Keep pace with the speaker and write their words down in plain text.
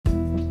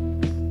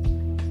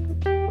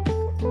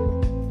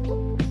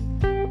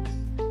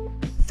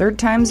Third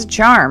time's a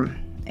charm,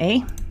 eh?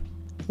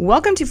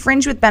 Welcome to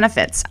Fringe with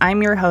Benefits.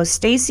 I'm your host,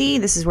 Stacy.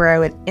 This is where I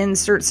would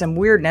insert some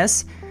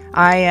weirdness.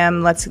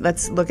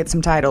 Let's look at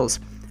some titles.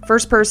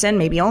 First person,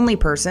 maybe only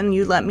person,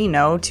 you let me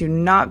know to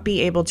not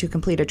be able to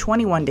complete a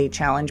 21-day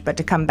challenge, but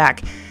to come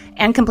back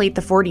and complete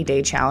the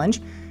 40-day challenge,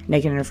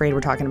 Naked and Afraid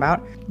we're talking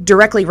about,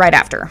 directly right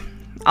after.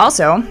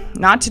 Also,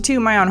 not to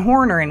toot my own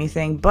horn or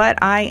anything,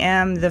 but I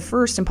am the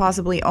first and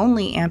possibly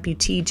only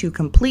amputee to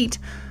complete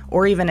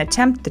or even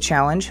attempt the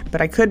challenge,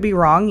 but I could be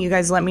wrong. You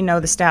guys let me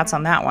know the stats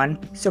on that one.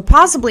 So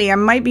possibly I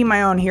might be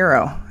my own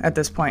hero at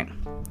this point.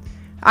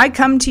 I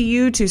come to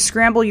you to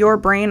scramble your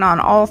brain on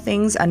all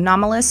things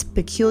anomalous,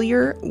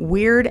 peculiar,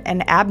 weird,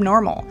 and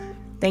abnormal.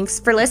 Thanks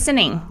for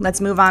listening.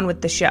 Let's move on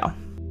with the show.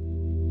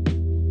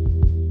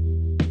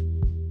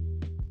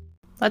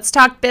 Let's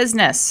talk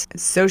business.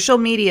 Social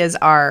medias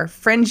are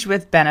Fringe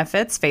with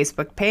Benefits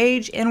Facebook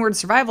page, Inward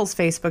Survival's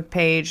Facebook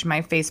page,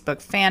 my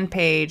Facebook fan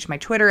page, my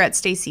Twitter at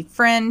Stacy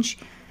Fringe.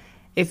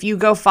 If you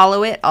go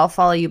follow it, I'll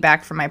follow you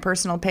back from my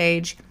personal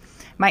page.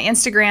 My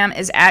Instagram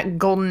is at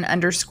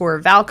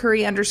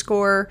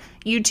golden_Valkyrie_.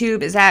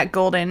 YouTube is at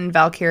golden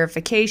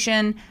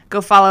Valkyrification.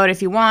 Go follow it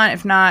if you want.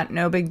 If not,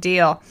 no big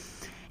deal.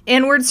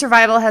 Inward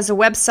Survival has a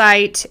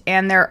website,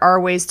 and there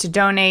are ways to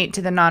donate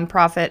to the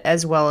nonprofit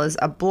as well as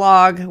a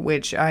blog,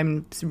 which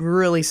I'm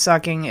really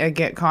sucking at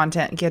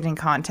getting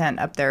content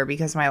up there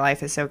because my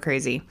life is so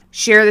crazy.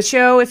 Share the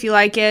show if you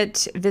like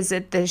it.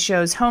 Visit the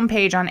show's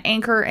homepage on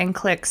Anchor and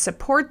click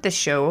Support the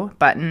Show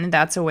button.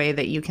 That's a way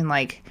that you can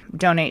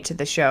donate to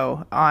the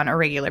show on a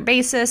regular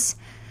basis.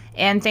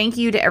 And thank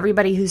you to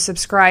everybody who's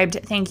subscribed.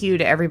 Thank you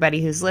to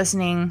everybody who's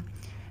listening.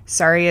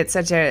 Sorry, it's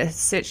such a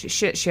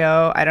shit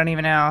show. I don't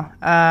even know.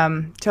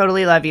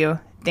 Totally love you.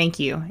 Thank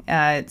you.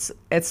 It's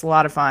a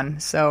lot of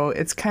fun. So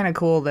it's kind of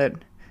cool that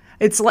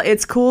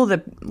it's cool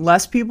that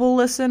less people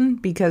listen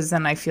because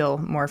then I feel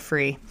more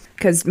free.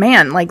 Because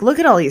man, look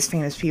at all these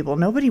famous people.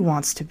 Nobody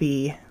wants to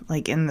be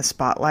in the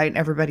spotlight and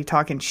everybody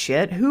talking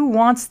shit. Who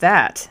wants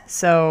that?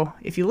 So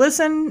if you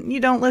listen, you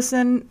don't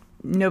listen,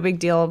 no big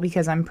deal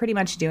because I'm pretty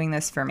much doing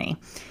this for me.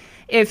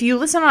 If you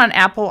listen on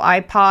Apple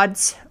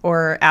iPods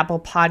or Apple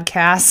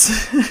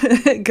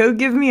Podcasts, go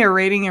give me a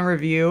rating and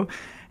review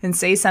and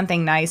say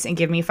something nice and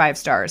give me 5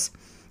 stars.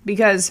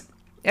 Because,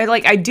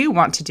 I do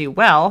want to do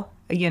well,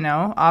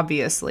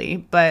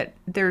 obviously. But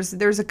there's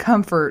a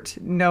comfort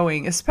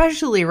knowing,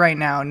 especially right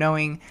now,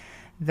 knowing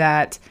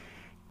that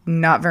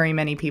not very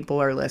many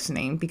people are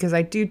listening. Because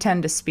I do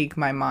tend to speak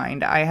my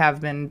mind. I have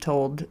been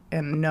told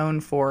and known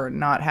for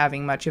not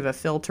having much of a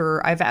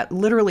filter. I've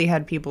literally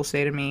had people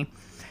say to me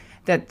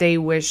that they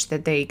wish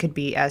that they could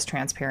be as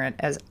transparent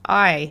as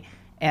I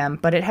am,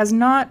 but it has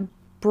not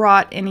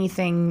brought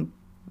anything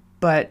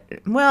but,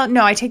 well,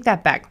 no, I take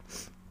that back.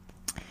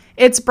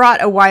 It's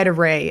brought a wide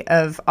array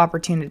of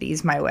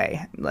opportunities my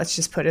way. Let's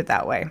just put it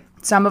that way.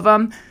 Some of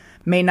them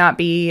may not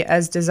be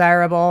as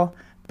desirable,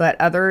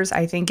 but others,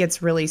 I think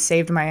it's really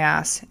saved my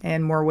ass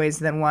in more ways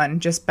than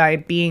one, just by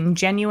being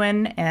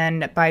genuine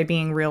and by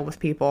being real with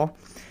people.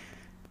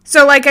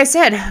 So like I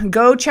said,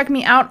 go check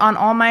me out on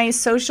all my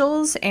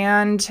socials,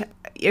 and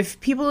if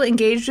people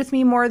engaged with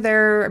me more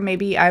there,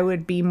 maybe I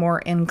would be more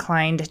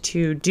inclined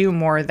to do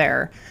more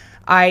there.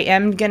 I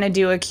am going to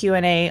do a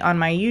Q&A on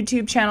my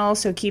YouTube channel,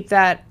 so keep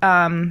that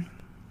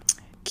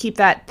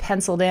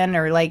penciled in,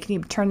 or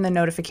turn the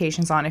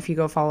notifications on if you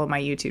go follow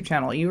my YouTube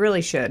channel. You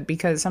really should,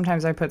 because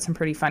sometimes I put some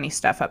pretty funny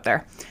stuff up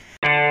there.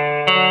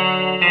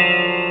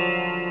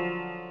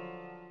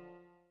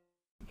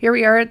 Here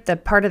we are at the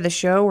part of the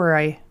show where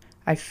I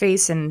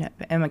face and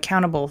am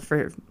accountable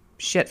for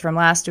shit from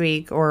last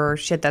week or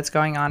shit that's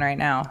going on right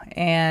now.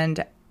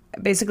 And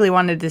basically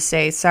wanted to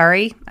say,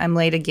 sorry, I'm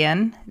late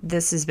again.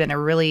 This has been a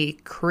really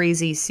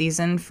crazy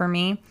season for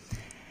me.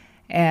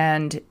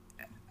 And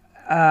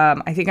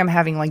I think I'm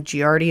having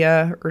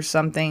Giardia or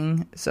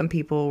something. Some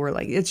people were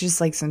it's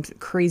just some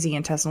crazy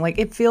intestinal.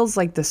 It feels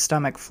like the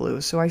stomach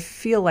flu. So I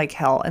feel like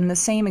hell. And the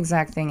same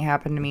exact thing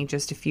happened to me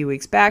just a few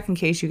weeks back, in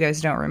case you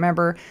guys don't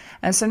remember.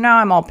 And so now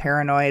I'm all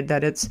paranoid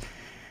that it's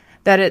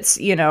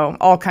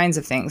all kinds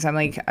of things.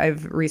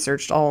 I've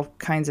researched all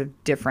kinds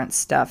of different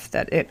stuff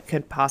that it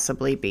could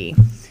possibly be.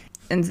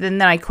 And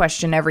then I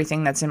question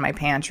everything that's in my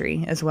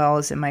pantry as well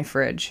as in my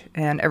fridge,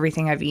 and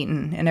everything I've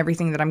eaten and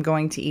everything that I'm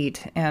going to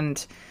eat.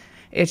 And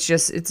it's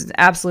an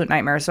absolute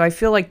nightmare. So I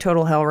feel like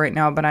total hell right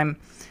now, but I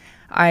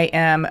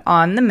am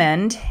on the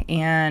mend,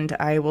 and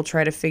I will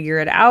try to figure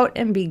it out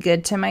and be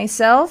good to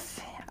myself.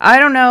 I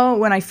don't know,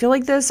 when I feel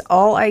like this,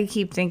 all I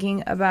keep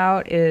thinking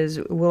about is,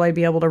 will I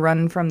be able to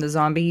run from the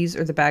zombies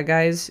or the bad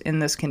guys in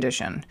this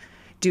condition?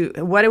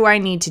 What do I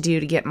need to do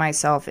to get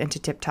myself into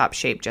tip-top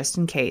shape just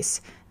in case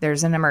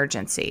there's an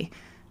emergency?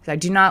 I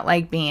do not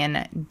like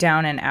being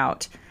down and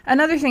out.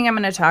 Another thing I'm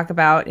going to talk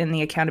about in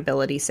the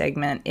accountability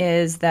segment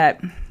is that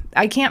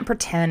I can't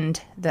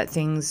pretend that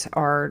things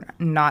are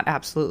not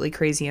absolutely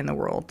crazy in the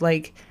world.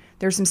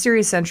 There's some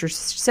serious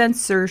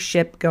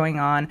censorship going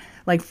on.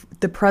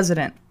 The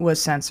president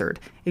was censored.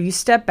 If you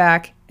step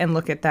back and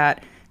look at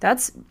that,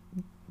 that's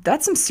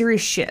some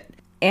serious shit.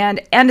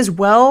 And as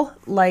well,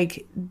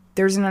 like,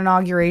 there's an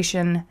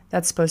inauguration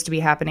that's supposed to be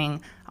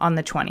happening on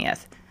the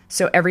 20th.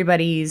 So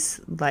everybody's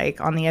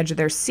like on the edge of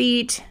their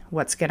seat.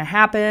 What's going to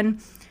happen?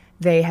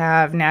 They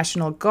have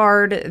National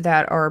Guard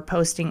that are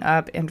posting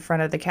up in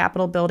front of the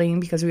Capitol building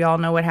because we all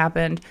know what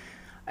happened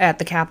at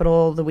the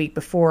Capitol the week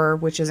before,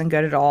 which isn't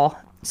good at all.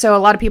 So a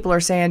lot of people are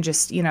saying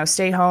just,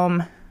 stay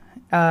home,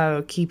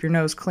 keep your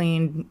nose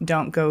clean,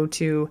 don't go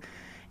to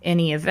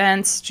any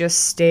events,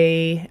 just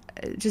stay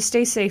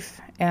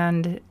safe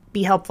and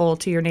be helpful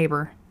to your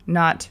neighbor,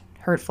 not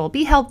hurtful.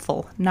 Be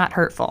helpful, not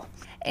hurtful.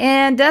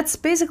 And that's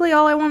basically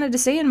all I wanted to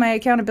say in my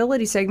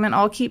accountability segment.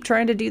 I'll keep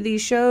trying to do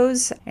these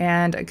shows,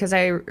 and because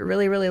I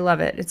really, really love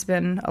it. It's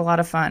been a lot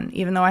of fun,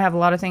 even though I have a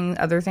lot of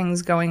other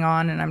things going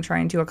on, and I'm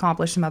trying to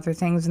accomplish some other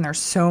things, and there's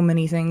so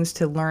many things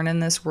to learn in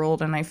this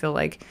world, and I feel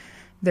like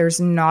there's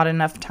not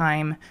enough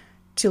time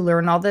to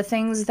learn all the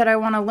things that I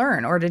want to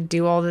learn or to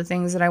do all the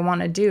things that I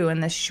want to do in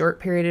this short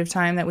period of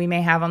time that we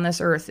may have on this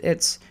earth.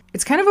 It's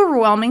kind of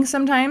overwhelming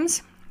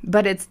sometimes,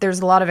 but there's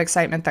a lot of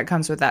excitement that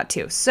comes with that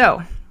too.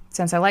 So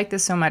since I like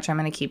this so much, I'm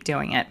going to keep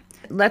doing it.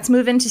 Let's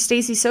move into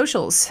Stacy's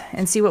socials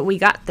and see what we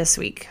got this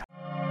week.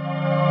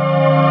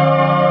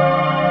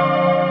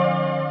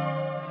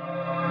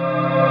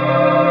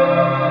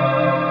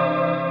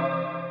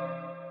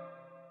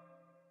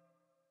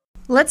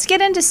 Let's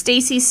get into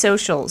Stacy's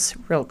socials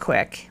real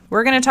quick.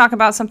 We're going to talk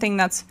about something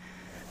that's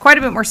quite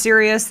a bit more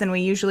serious than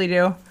we usually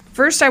do.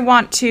 First, I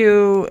want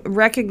to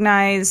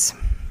recognize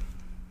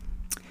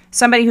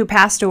somebody who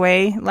passed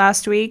away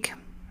last week.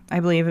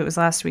 I believe it was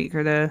last week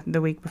or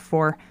the week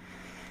before.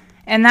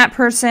 And that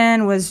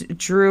person was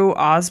Drew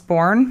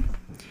Osborne.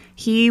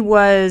 He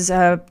was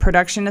a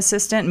production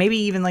assistant, maybe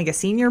even like a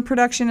senior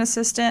production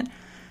assistant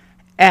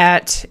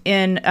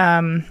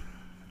in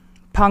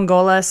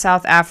Pongola,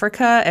 South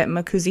Africa, at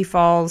Makuzi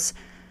Falls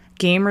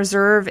Game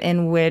Reserve,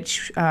 in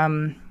which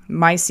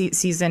my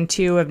season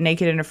 2 of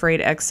Naked and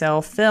Afraid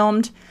XL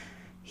filmed.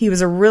 He was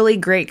a really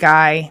great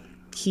guy.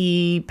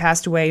 He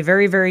passed away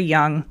very, very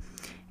young.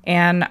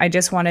 And I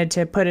just wanted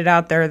to put it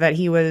out there that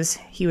he was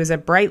a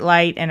bright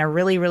light in a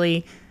really,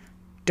 really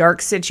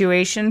dark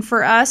situation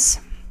for us.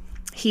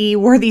 He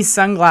wore these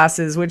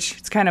sunglasses, which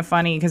is kind of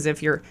funny because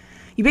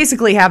you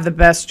basically have the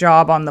best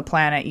job on the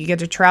planet. You get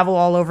to travel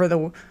all over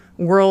the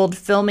world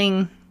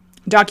filming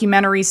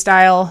documentary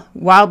style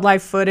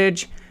wildlife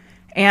footage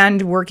and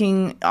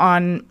working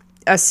on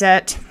a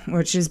set,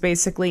 which is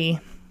basically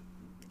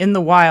in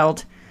the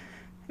wild,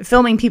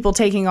 filming people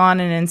taking on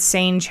an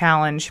insane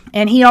challenge.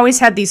 And he always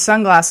had these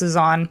sunglasses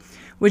on,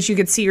 which you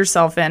could see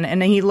yourself in.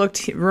 And he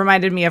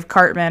reminded me of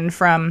Cartman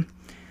from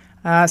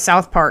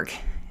South Park.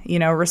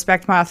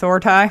 Respect my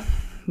authority.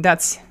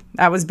 That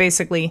was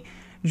basically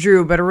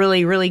Drew, but a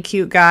really, really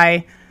cute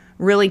guy,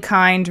 really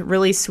kind,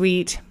 really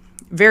sweet,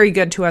 very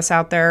good to us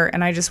out there.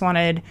 And I just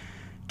wanted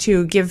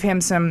to give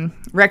him some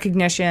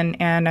recognition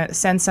and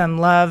send some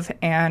love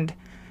and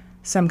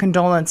some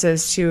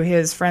condolences to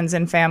his friends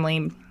and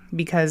family,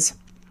 because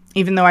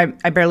even though I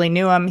barely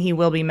knew him, he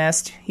will be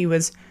missed. He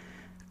was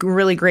a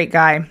really great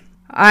guy.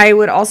 I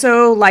would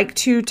also like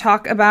to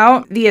talk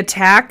about the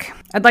attack.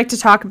 I'd like to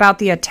talk about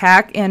the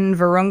attack in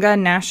Virunga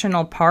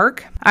National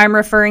Park. I'm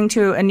referring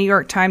to a New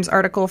York Times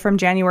article from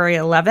January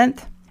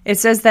 11th. It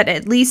says that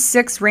at least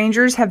 6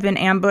 rangers have been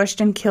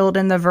ambushed and killed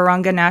in the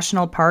Virunga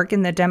National Park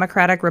in the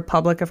Democratic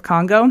Republic of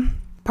Congo.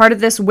 Part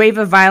of this wave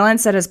of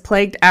violence that has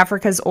plagued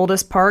Africa's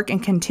oldest park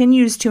and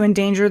continues to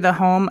endanger the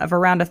home of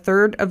around a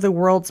third of the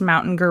world's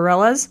mountain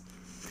gorillas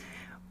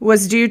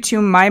was due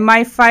to Mai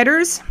Mai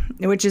fighters,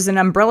 which is an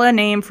umbrella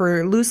name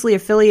for a loosely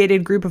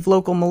affiliated group of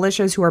local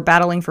militias who are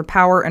battling for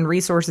power and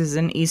resources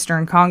in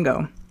eastern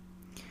Congo.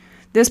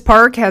 This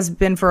park has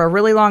been for a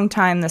really long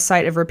time the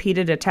site of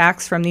repeated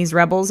attacks from these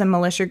rebels and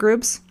militia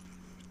groups,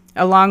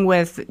 along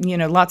with,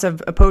 lots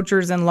of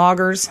poachers and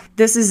loggers.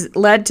 This has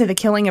led to the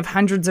killing of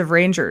hundreds of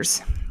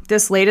rangers.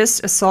 This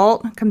latest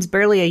assault comes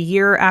barely a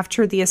year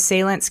after the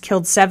assailants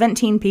killed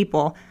 17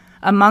 people,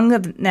 among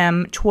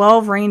them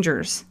 12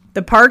 rangers.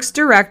 The park's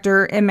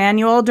director,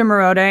 Emmanuel de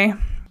Morode,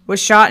 was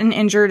shot and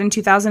injured in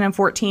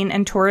 2014,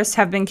 and tourists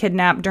have been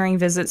kidnapped during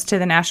visits to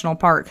the national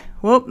park.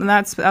 Well,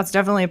 that's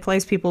definitely a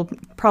place people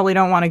probably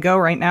don't want to go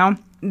right now.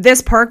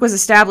 This park was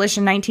established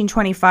in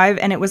 1925,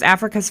 and it was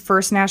Africa's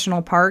first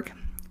national park.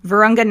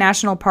 Virunga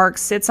National Park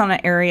sits on an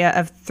area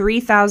of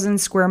 3,000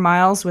 square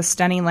miles with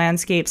stunning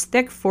landscapes,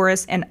 thick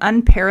forests, and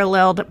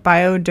unparalleled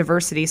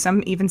biodiversity.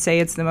 Some even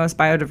say it's the most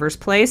biodiverse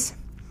place.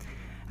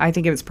 I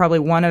think it's probably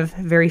one of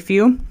very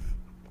few.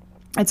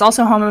 It's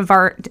also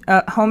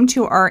home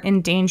to our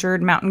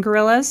endangered mountain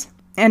gorillas,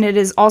 and it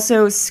is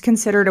also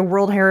considered a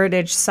World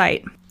Heritage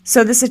Site.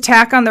 So this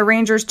attack on the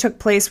rangers took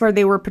place where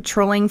they were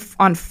patrolling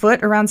on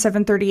foot around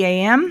 7:30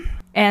 a.m.,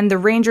 and the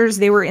rangers,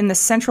 they were in the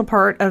central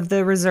part of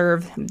the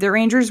reserve. The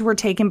rangers were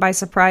taken by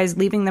surprise,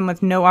 leaving them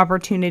with no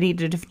opportunity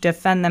to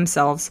defend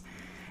themselves.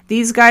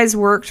 These guys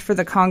worked for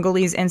the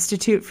Congolese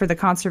Institute for the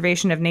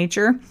Conservation of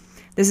Nature.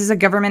 This is a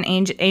government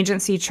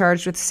agency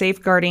charged with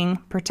safeguarding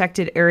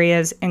protected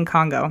areas in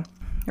Congo.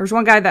 There was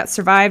one guy that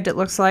survived, it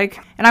looks like.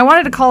 And I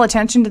wanted to call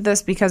attention to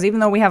this because even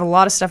though we have a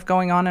lot of stuff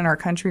going on in our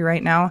country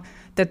right now,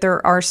 that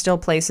there are still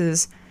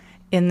places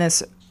in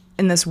this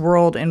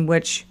world in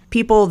which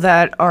people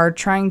that are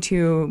trying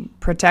to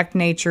protect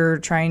nature,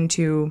 trying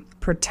to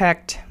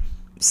protect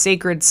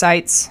sacred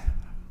sites,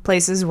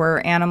 places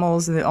where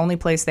animals are the only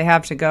place they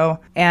have to go,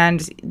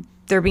 and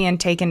they're being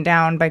taken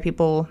down by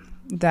people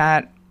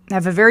that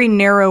have a very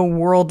narrow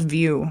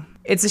worldview.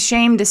 It's a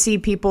shame to see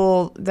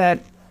people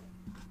that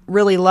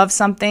really love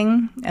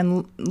something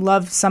and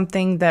love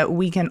something that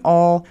we can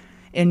all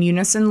in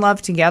unison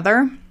love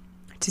together,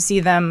 to see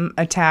them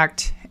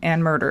attacked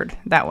and murdered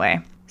that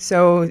way.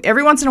 So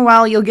every once in a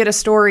while you'll get a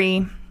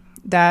story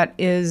that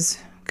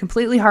is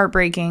completely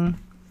heartbreaking,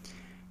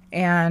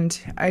 and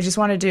I just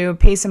wanted to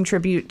pay some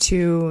tribute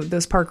to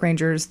those park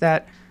rangers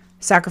that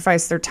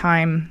sacrifice their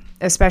time,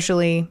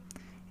 especially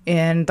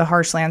in the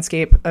harsh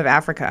landscape of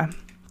Africa.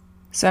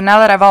 So now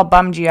that I've all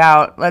bummed you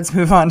out, let's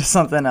move on to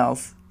something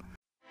else.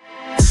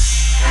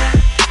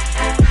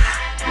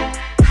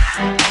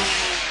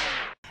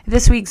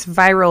 This week's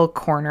Viral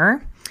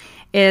Corner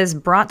is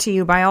brought to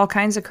you by all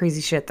kinds of crazy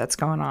shit that's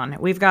going on.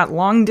 We've got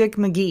Long Dick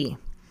McGee.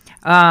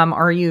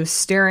 Are you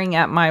staring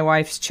at my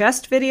wife's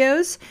chest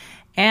videos?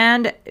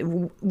 And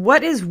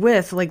what is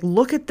with, like,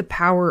 look at the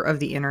power of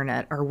the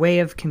internet, our way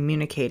of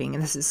communicating.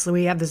 And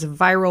we have this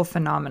viral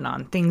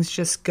phenomenon. Things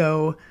just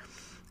go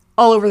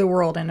all over the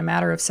world in a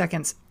matter of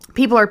seconds.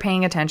 People are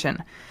paying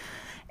attention,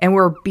 and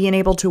we're being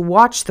able to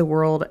watch the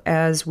world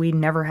as we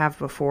never have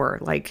before.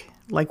 Like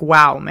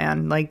wow,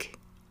 man.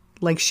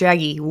 Like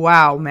Shaggy,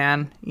 wow,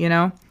 man, you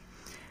know?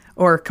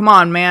 Or, come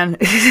on, man.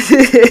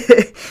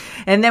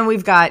 And then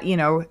we've got,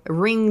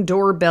 Ring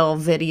doorbell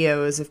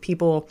videos of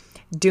people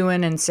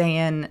doing and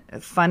saying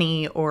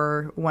funny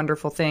or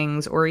wonderful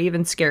things, or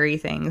even scary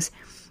things.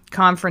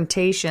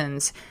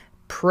 Confrontations,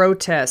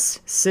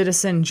 protests,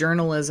 citizen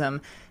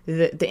journalism.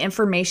 The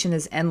information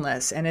is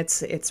endless, and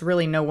it's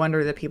really no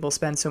wonder that people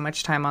spend so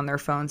much time on their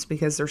phones,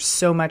 because there's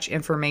so much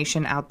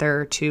information out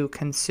there to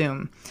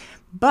consume.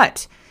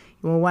 But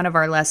one of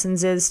our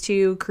lessons is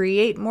to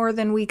create more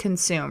than we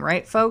consume,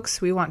 right,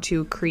 folks? We want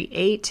to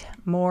create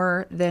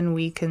more than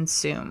we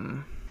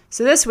consume.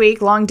 So this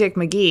week, Long Dick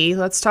McGee,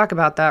 let's talk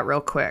about that real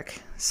quick.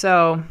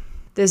 So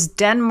this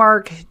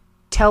Denmark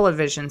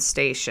television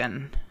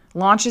station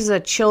launches a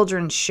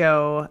children's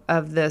show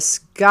of this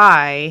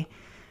guy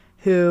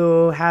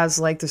who has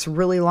like this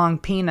really long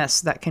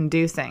penis that can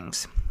do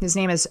things. His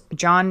name is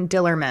John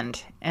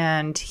Dillermand,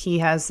 and he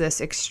has this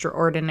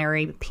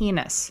extraordinary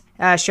penis.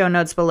 Show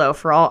notes below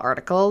for all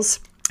articles.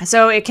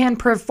 So it can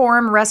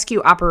perform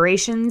rescue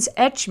operations,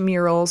 etch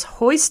murals,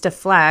 hoist a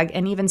flag,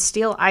 and even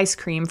steal ice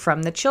cream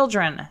from the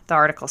children, the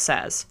article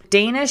says.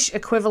 Danish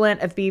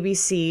equivalent of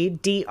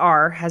BBC,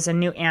 DR, has a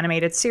new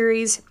animated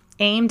series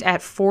aimed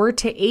at 4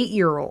 to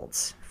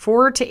 8-year-olds.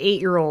 4 to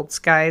 8-year-olds,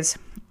 guys.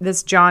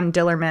 This John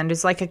Dillermand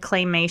is like a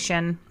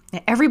claymation.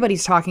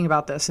 Everybody's talking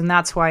about this, and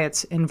that's why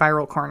it's in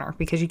Viral Corner,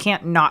 because you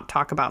can't not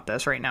talk about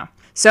this right now.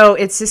 So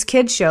it's this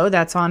kid's show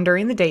that's on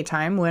during the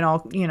daytime when all,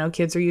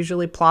 kids are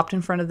usually plopped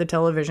in front of the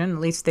television. At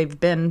least they've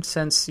been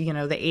since, the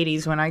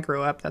 80s when I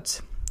grew up.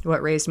 That's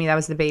what raised me. That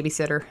was the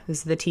babysitter. This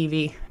is the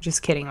TV.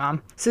 Just kidding,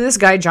 Mom. So this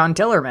guy, John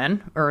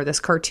Dillermand, or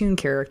this cartoon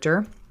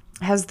character,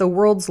 has the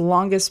world's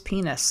longest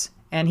penis,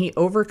 and he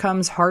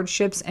overcomes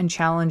hardships and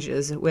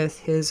challenges with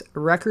his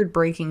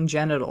record-breaking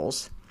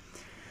genitals.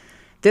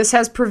 This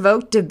has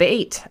provoked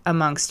debate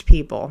amongst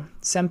people.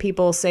 Some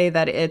people say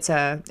that it's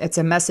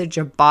a message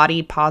of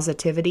body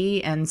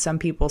positivity, and some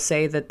people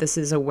say that this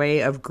is a way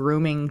of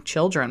grooming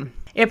children.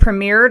 It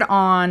premiered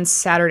on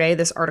Saturday.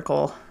 This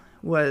article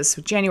was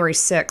January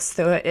 6th,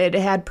 so it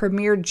had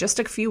premiered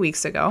just a few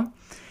weeks ago.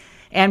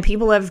 And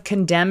people have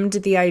condemned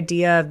the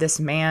idea of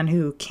this man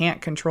who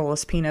can't control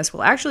his penis.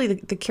 Well, actually,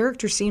 the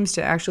character seems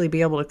to actually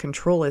be able to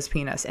control his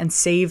penis and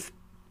save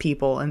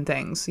people and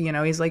things.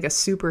 He's like a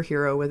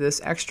superhero with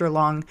this extra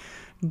long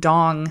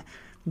dong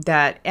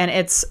and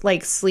it's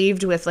like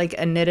sleeved with like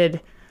a knitted,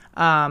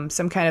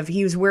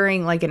 he was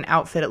wearing like an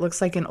outfit. It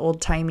looks like an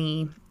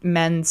old-timey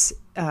men's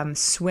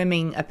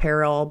swimming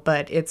apparel,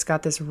 but it's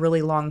got this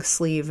really long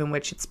sleeve in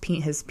which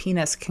his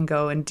penis can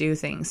go and do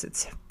things.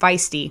 It's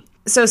feisty.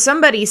 So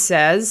somebody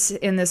says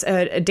in this,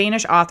 a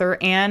Danish author,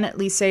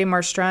 Anne-Lise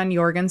Marstrand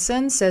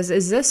Jorgensen, says,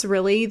 is this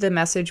really the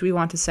message we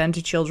want to send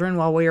to children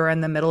while we are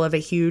in the middle of a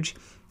huge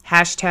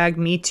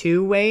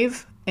 #MeToo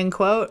wave, end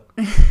quote.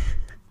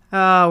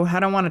 Oh, I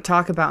don't want to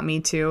talk about Me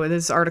Too.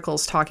 This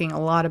article's talking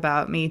a lot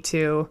about Me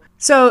Too.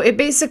 So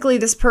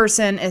this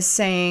person is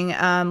saying,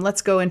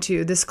 let's go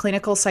into this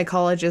clinical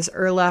psychologist,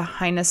 Erla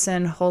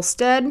Heinesen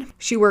Holsted.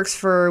 She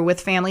works with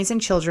families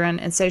and children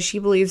and says she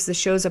believes the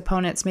show's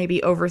opponents may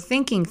be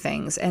overthinking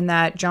things, and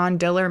that John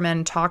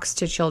Dillermand talks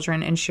to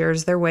children and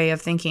shares their way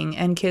of thinking,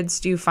 and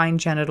kids do find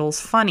genitals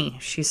funny,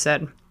 she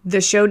said. The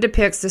show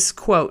depicts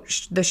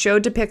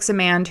a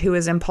man who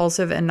is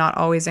impulsive and not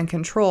always in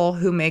control,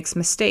 who makes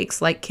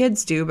mistakes like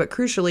kids do, but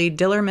crucially,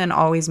 Dillermand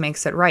always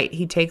makes it right.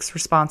 He takes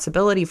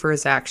responsibility for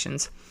his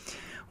actions.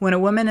 When a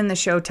woman in the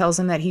show tells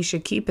him that he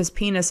should keep his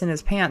penis in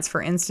his pants,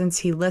 for instance,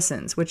 he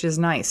listens, which is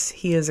nice.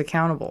 He is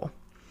accountable.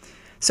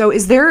 So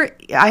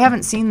I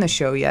haven't seen the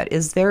show yet.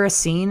 Is there a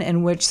scene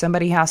in which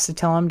somebody has to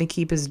tell him to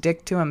keep his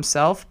dick to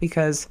himself?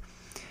 Because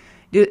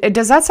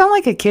does that sound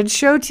like a kid's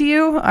show to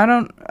you? I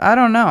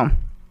don't know.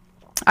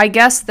 I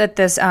guess that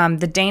this,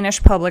 the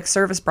Danish public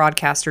service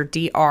broadcaster,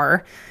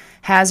 DR,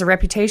 has a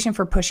reputation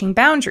for pushing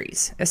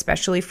boundaries,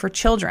 especially for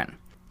children.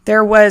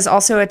 There was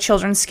also a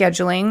children's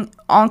scheduling.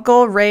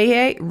 Uncle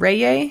Raya,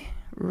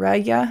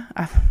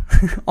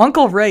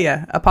 Uncle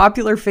Raya, a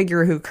popular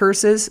figure who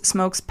curses,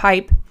 smokes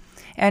pipe,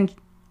 and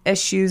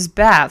eschews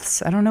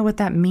baths. I don't know what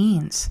that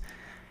means.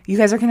 You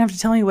guys are going to have to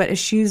tell me what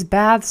eschews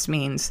baths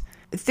means.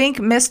 Think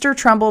Mr.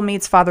 Trumbull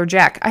meets Father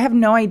Jack. I have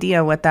no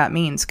idea what that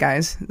means,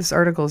 guys. This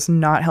article is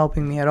not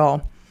helping me at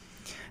all.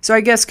 So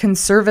I guess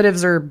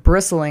conservatives are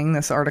bristling,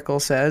 this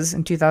article says,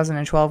 in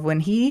 2012 when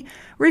he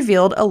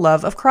revealed a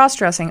love of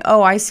cross-dressing.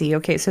 Oh, I see.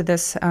 Okay, so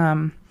this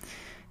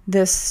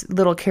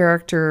little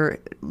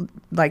character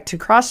liked to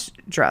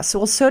cross-dress.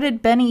 Well, so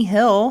did Benny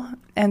Hill,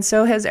 and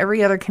so has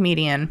every other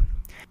comedian.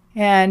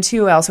 And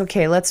who else?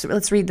 Okay,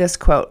 let's read this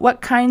quote.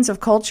 What kinds of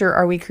culture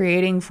are we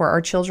creating for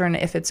our children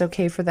if it's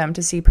okay for them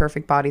to see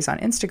perfect bodies on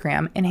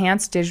Instagram,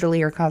 enhanced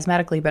digitally or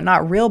cosmetically, but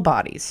not real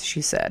bodies,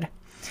 she said.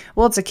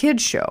 Well, it's a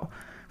kid's show,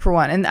 for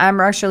one. And I'm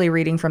actually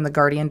reading from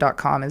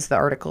theguardian.com is the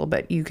article,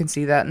 but you can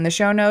see that in the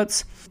show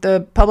notes.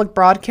 The public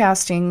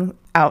broadcasting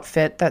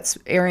outfit that's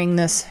airing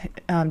this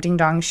Ding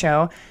Dong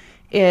show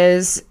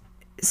is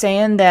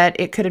saying that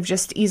it could have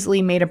just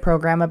easily made a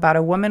program about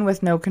a woman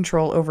with no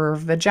control over her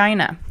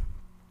vagina.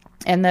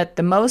 And that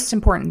the most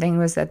important thing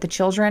was that the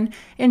children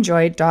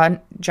enjoyed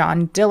John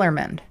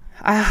Dillerman.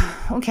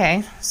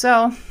 Okay,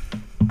 so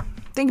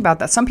think about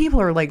that. Some people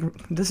are like,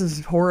 this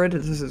is horrid,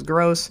 this is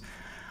gross.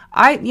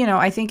 I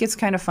think it's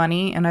kind of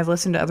funny, and I've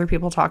listened to other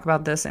people talk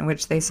about this in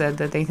which they said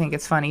that they think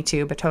it's funny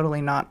too, but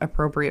totally not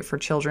appropriate for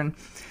children.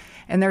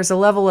 And there's a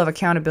level of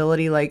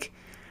accountability, like,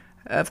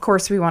 of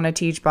course we want to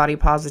teach body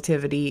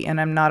positivity,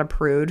 and I'm not a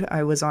prude.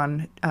 I was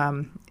on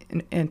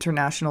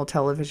international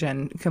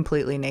television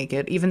completely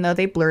naked, even though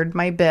they blurred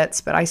my bits,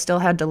 but I still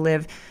had to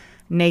live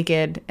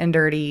naked and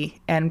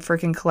dirty and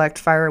freaking collect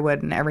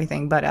firewood and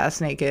everything but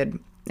ass naked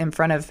in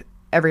front of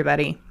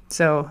everybody.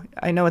 So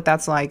I know what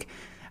that's like.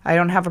 I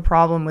don't have a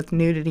problem with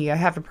nudity. I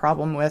have a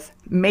problem with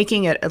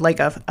making it like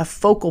a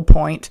focal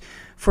point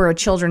for a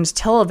children's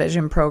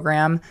television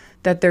program,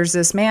 that there's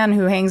this man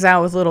who hangs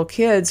out with little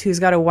kids who's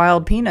got a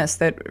wild penis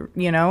that,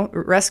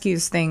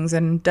 rescues things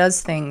and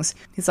does things.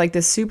 He's like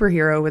this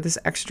superhero with this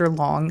extra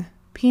long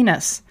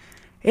penis.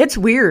 It's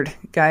weird,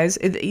 guys.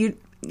 You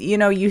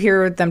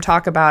hear them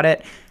talk about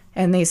it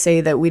and they say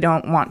that we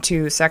don't want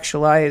to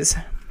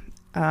sexualize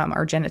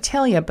our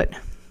genitalia, but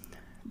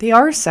they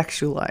are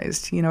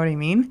sexualized. You know what I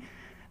mean?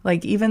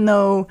 Like, even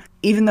though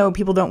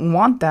people don't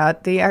want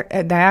that, they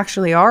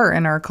actually are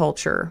in our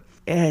culture.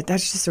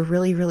 That's just a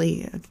really,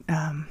 really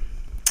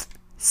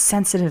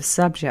sensitive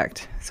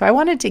subject. So I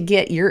wanted to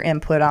get your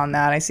input on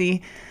that. I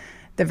see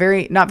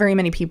not very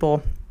many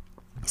people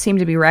seem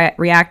to be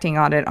reacting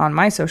on it on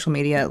my social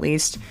media, at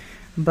least,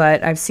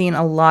 but I've seen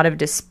a lot of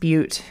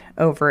dispute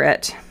over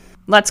it.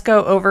 Let's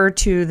go over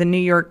to the New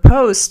York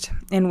Post,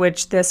 in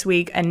which this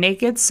week a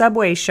naked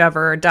subway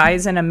shover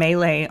dies in a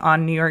melee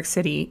on New York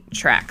City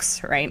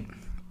tracks, right?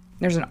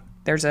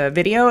 There's a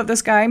video of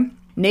this guy.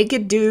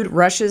 Naked dude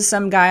rushes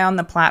some guy on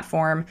the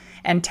platform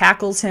and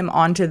tackles him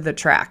onto the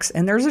tracks.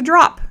 And there's a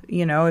drop.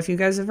 If you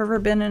guys have ever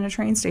been in a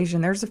train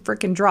station, there's a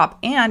freaking drop.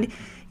 And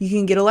you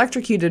can get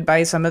electrocuted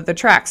by some of the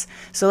tracks.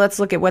 So let's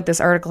look at what this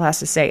article has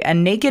to say. A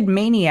naked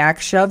maniac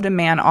shoved a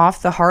man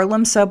off the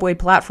Harlem subway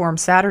platform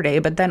Saturday,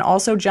 but then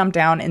also jumped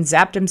down and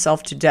zapped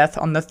himself to death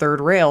on the third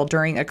rail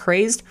during a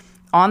crazed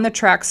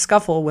on-the-track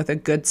scuffle with a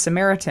Good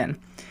Samaritan.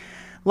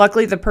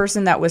 Luckily, the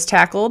person that was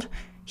tackled,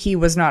 he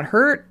was not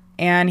hurt,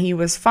 and he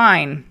was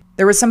fine.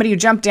 There was somebody who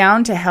jumped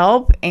down to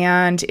help,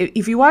 and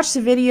if you watch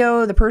the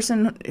video, the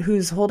person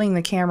who's holding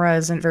the camera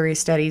isn't very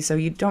steady, so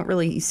you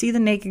see the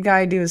naked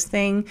guy do his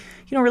thing.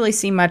 You don't really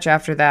see much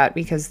after that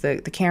because the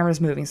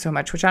camera's moving so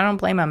much, which I don't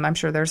blame him. I'm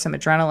sure there's some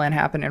adrenaline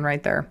happening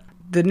right there.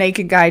 The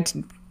naked guy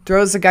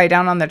throws the guy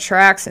down on the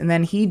tracks, and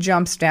then he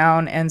jumps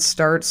down and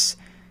starts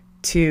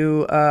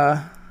to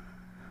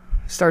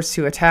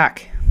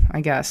attack,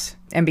 I guess,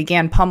 and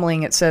began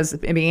pummeling. It says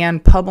it began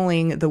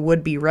pummeling the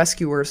would-be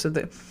rescuer. So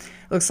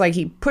looks like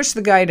he pushed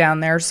the guy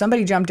down there.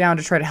 Somebody jumped down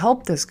to try to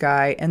help this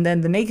guy, and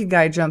then the naked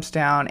guy jumps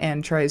down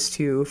and tries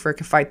to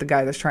frickin' fight the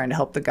guy that's trying to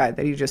help the guy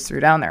that he just threw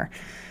down there.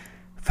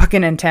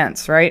 Fucking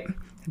intense, right?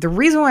 The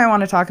reason why I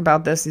want to talk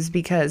about this is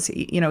because,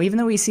 even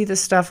though we see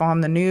this stuff on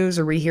the news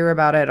or we hear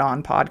about it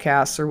on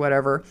podcasts or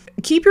whatever,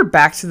 keep your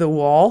back to the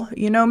wall.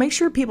 Make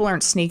sure people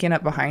aren't sneaking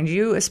up behind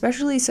you,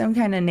 especially some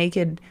kind of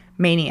naked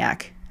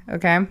maniac,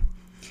 okay?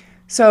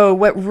 So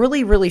what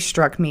really, really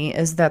struck me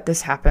is that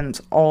this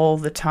happens all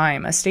the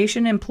time. A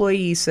station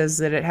employee says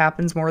that it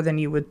happens more than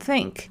you would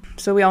think.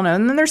 So we all know.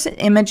 And then there's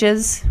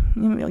images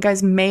you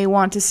guys may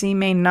want to see,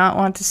 may not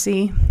want to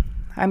see.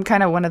 I'm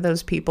kind of one of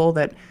those people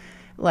that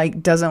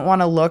like doesn't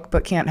want to look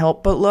but can't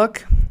help but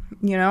look,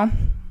 you know?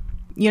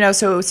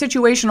 So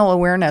situational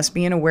awareness,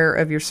 being aware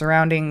of your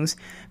surroundings,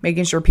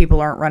 making sure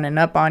people aren't running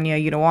up on you.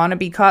 You don't want to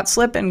be caught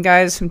slipping,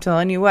 guys. I'm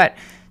telling you what.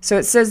 So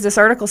it says, this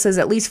article says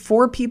at least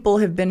 4 people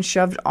have been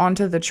shoved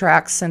onto the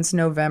tracks since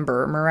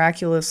November.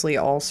 Miraculously,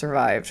 all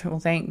survived. Well,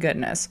 thank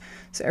goodness.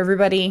 So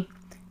everybody,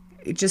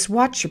 just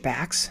watch your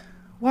backs.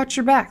 Watch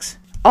your backs.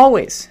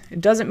 Always.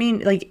 It doesn't mean,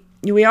 like,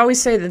 we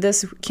always say that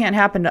this can't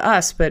happen to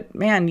us, but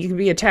man, you can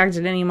be attacked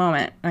at any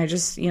moment. I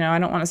just, I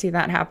don't want to see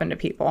that happen to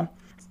people.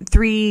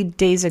 3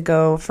 days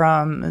ago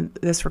from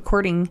this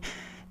recording,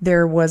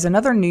 there was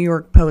another New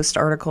York Post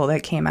article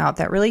that came out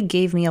that really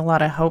gave me a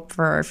lot of hope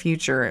for our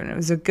future. And it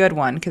was a good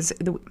one because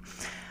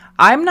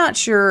I'm not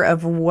sure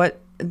of what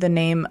the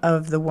name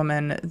of the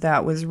woman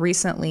that was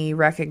recently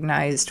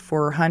recognized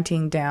for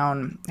hunting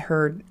down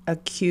her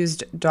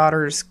accused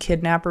daughter's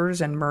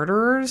kidnappers and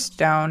murderers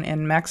down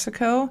in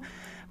Mexico.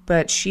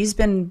 But she's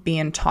been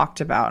being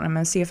talked about. I'm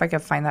going to see if I can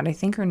find that. I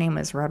think her name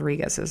is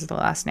Rodriguez is the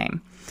last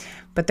name.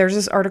 But there's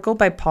this article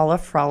by Paula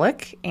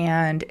Frolic,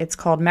 and it's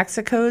called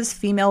Mexico's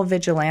Female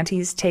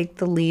Vigilantes Take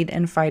the Lead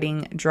in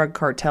Fighting Drug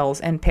Cartels.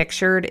 And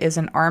pictured is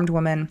an armed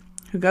woman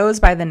who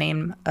goes by the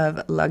name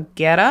of La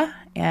Guerra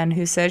and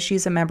who says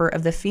she's a member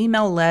of the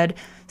female-led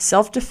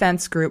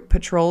self-defense group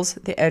Patrols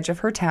the Edge of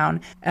her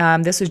town.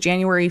 This was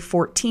January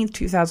 14th,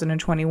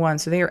 2021.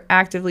 So they are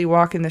actively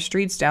walking the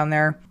streets down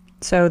there.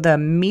 So the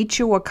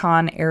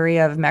Michoacan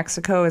area of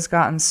Mexico has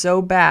gotten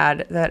so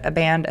bad that a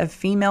band of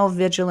female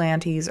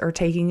vigilantes are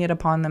taking it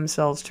upon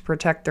themselves to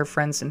protect their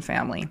friends and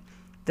family.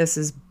 This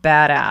is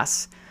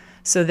badass.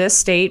 So this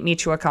state,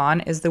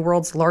 Michoacan, is the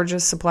world's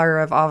largest supplier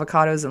of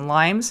avocados and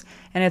limes,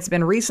 and it's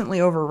been recently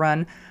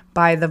overrun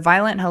by the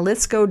violent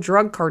Jalisco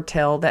drug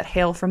cartel that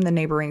hail from the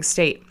neighboring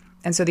state.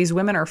 And so these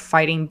women are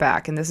fighting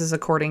back, and this is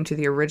according to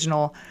the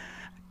original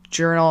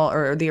journal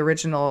or the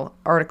original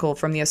article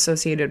from the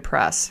Associated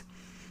Press.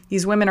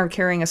 These women are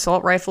carrying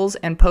assault rifles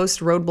and post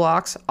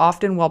roadblocks,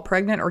 often while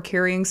pregnant or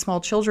carrying small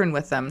children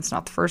with them. It's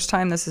not the first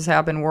time this has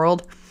happened,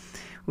 world.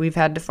 We've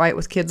had to fight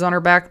with kids on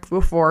our back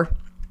before.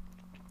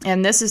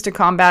 And this is to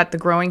combat the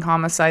growing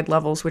homicide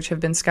levels, which have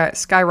been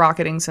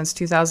skyrocketing since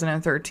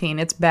 2013.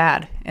 It's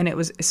bad, and it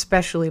was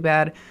especially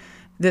bad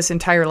this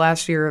entire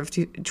last year of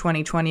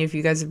 2020. If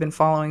you guys have been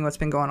following what's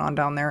been going on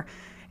down there,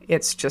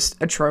 it's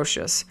just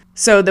atrocious.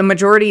 So the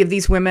majority of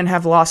these women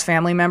have lost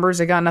family members.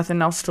 They got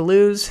nothing else to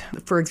lose.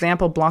 For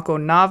example, Blanco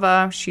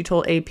Nava, she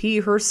told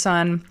AP her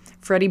son,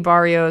 Freddy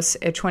Barrios,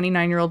 a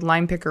 29-year-old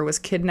lime picker, was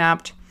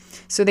kidnapped.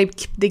 So they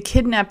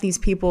kidnap these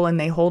people and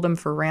they hold them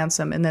for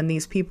ransom. And then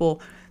these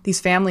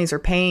families are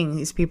paying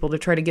these people to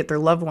try to get their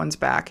loved ones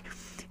back.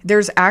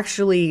 There's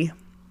actually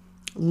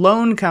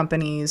loan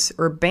companies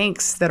or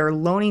banks that are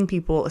loaning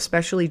people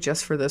especially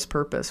just for this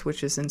purpose,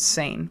 which is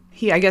insane.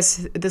 I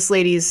guess this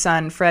lady's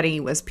son,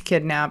 Freddie, was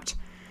kidnapped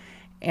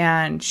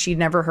and she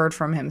never heard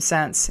from him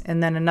since.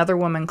 And then another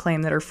woman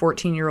claimed that her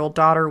 14-year-old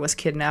daughter was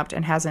kidnapped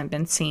and hasn't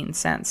been seen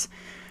since.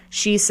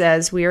 She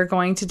says, "We are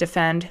going to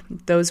defend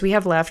those we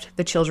have left,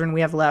 the children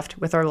we have left,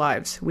 with our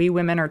lives. We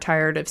women are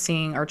tired of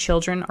seeing our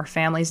children, our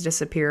families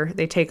disappear.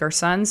 They take our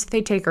sons,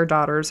 they take our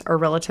daughters, our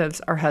relatives,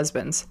 our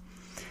husbands."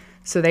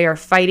 So they are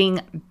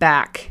fighting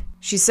back.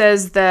 She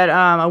says that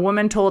a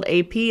woman told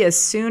AP, as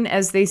soon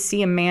as they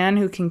see a man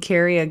who can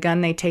carry a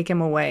gun, they take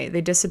him away.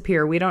 They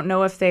disappear. We don't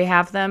know if they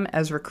have them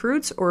as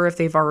recruits or if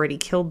they've already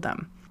killed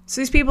them. So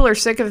these people are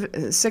sick of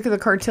the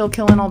cartel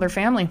killing all their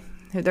family.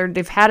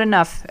 They've had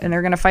enough, and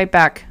they're going to fight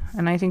back.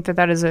 And I think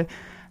that is a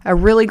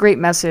really great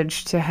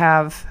message to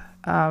have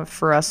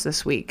for us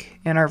this week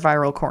in our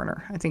viral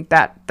corner. I think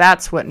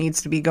that's what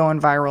needs to be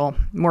going viral,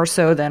 more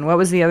so than, what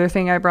was the other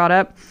thing I brought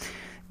up?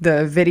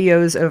 The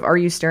videos of "Are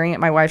you staring at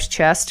my wife's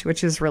chest?"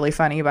 which is really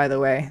funny, by the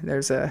way.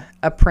 There's a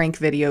prank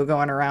video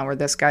going around where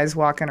this guy's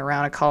walking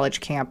around a college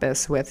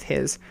campus with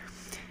his,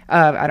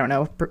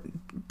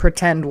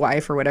 pretend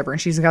wife or whatever, and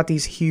she's got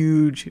these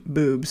huge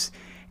boobs.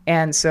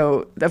 And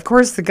so, of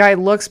course, the guy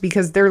looks,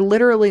 because they're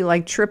literally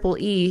like triple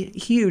E,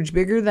 huge,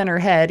 bigger than her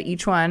head,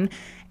 each one.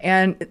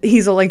 And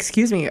he's all like,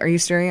 "Excuse me, are you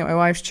staring at my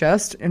wife's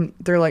chest?" And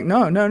they're like,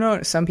 no.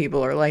 Some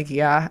people are like,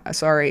 "Yeah,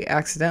 sorry,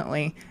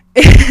 accidentally."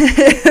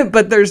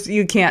 But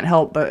you can't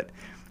help but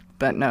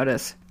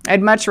notice.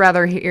 I'd much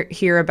rather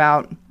hear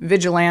about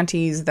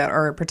vigilantes that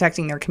are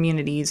protecting their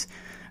communities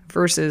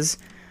versus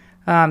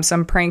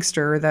some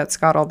prankster that's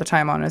got all the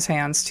time on his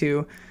hands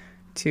to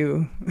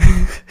to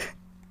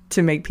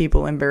make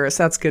people embarrassed.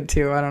 That's good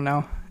too. I don't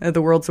know.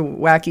 The world's a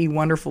wacky,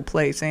 wonderful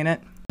place, ain't it?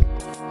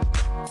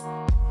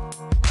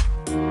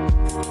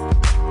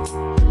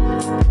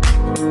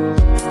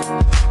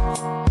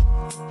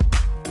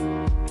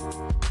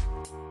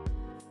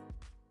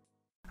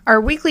 Our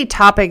weekly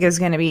topic is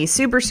going to be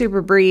super,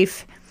 super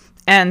brief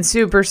and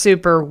super,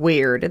 super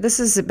weird. This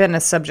has been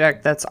a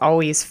subject that's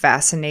always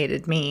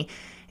fascinated me,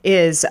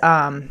 is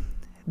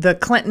the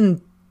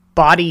Clinton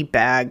body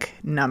bag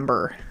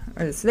number.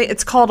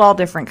 It's called all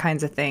different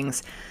kinds of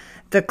things.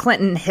 The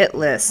Clinton hit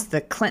list,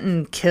 the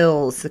Clinton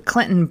kills, the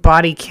Clinton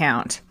body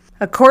count.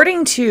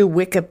 According to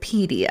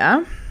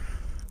Wikipedia,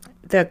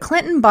 The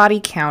Clinton body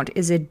count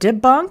is a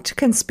debunked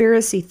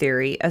conspiracy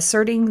theory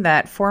asserting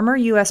that former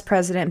U.S.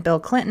 President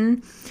Bill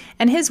Clinton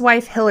and his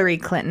wife Hillary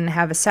Clinton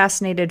have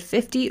assassinated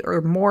 50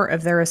 or more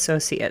of their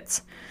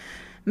associates.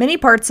 Many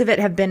parts of it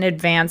have been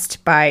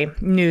advanced by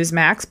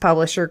Newsmax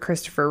publisher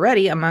Christopher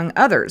Reddy, among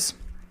others.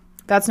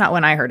 That's not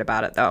when I heard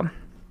about it, though.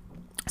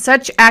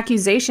 Such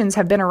accusations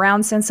have been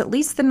around since at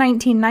least the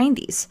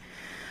 1990s,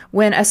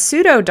 when a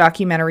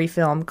pseudo-documentary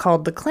film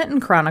called The Clinton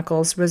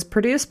Chronicles was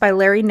produced by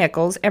Larry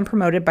Nichols and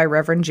promoted by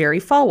Reverend Jerry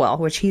Falwell,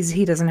 which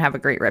he doesn't have a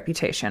great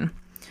reputation.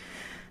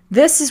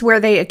 This is where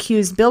they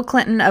accused Bill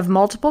Clinton of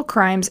multiple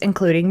crimes,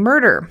 including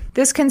murder.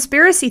 This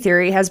conspiracy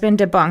theory has been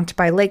debunked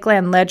by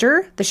Lakeland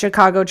Ledger, the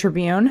Chicago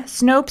Tribune,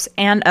 Snopes,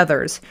 and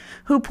others,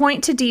 who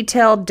point to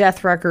detailed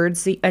death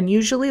records, the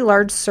unusually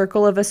large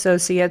circle of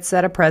associates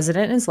that a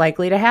president is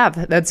likely to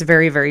have. That's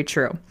very, very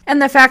true.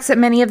 And the facts that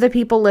many of the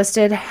people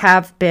listed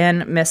have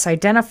been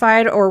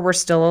misidentified or were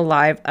still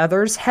alive.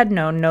 Others had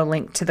known no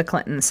link to the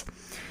Clintons.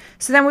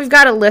 So then we've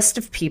got a list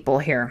of people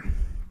here.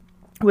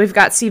 We've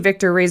got C.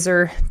 Victor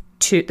Razor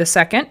II,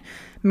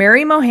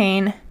 Mary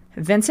Mohane,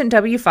 Vincent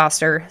W.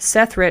 Foster,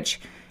 Seth Rich,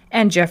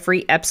 and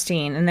Jeffrey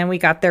Epstein. And then we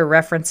got their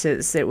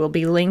references that will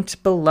be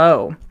linked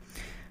below.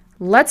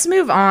 Let's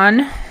move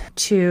on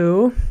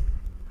to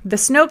the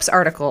Snopes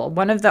article,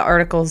 one of the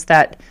articles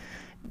that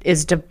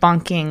is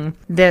debunking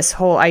this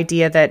whole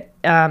idea that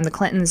the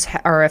Clintons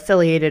are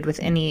affiliated with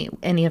any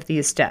of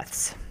these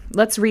deaths.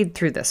 Let's read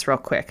through this real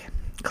quick.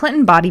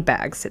 Clinton body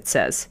bags, it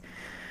says,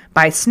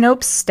 by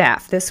Snopes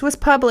staff. This was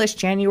published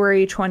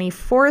January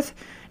 24th,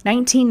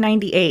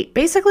 1998.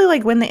 Basically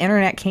like when the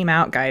internet came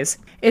out, guys.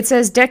 It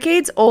says,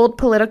 decades-old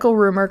political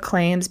rumor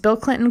claims Bill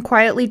Clinton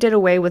quietly did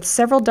away with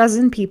several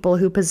dozen people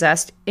who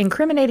possessed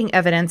incriminating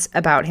evidence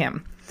about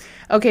him.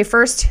 Okay,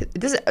 first,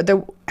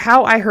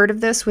 how I heard of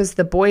this was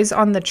the Boys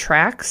on the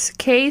Tracks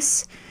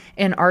case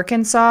in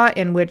Arkansas,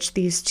 in which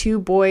these two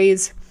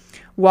boys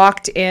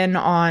walked in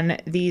on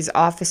these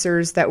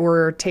officers that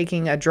were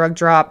taking a drug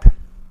drop.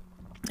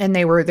 And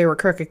they were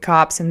crooked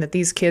cops, and that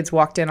these kids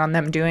walked in on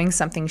them doing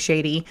something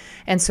shady.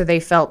 And so they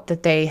felt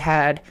that they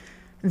had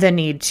the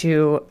need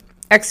to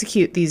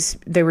execute these.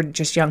 They were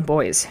just young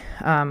boys.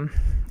 And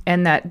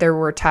that there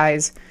were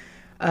ties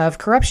of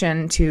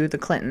corruption to the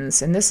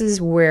Clintons. And this is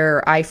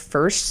where I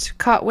first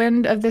caught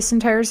wind of this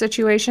entire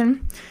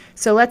situation.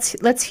 So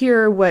let's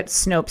hear what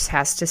Snopes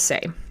has to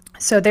say.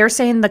 So they're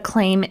saying the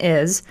claim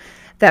is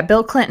that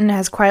Bill Clinton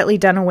has quietly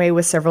done away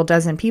with several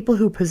dozen people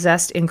who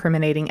possessed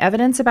incriminating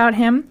evidence about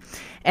him,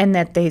 and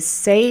that they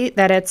say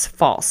that it's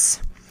false.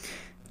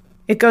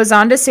 It goes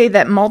on to say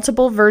that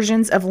multiple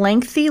versions of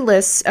lengthy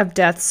lists of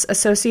deaths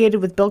associated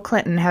with Bill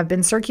Clinton have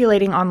been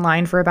circulating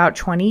online for about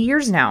 20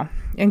 years now,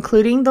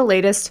 including the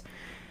latest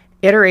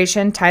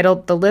iteration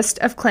titled The List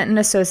of Clinton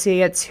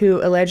Associates Who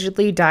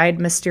Allegedly Died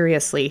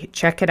Mysteriously.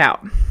 Check it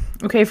out.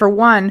 Okay, for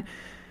one,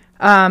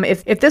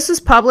 if this was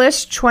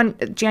published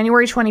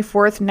January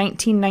 24th,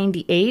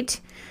 1998,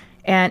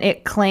 and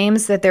it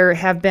claims that there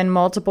have been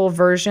multiple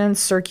versions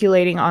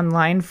circulating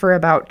online for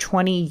about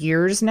 20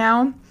 years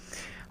now,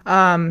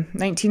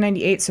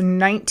 1998, so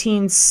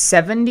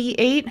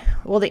 1978,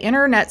 well, the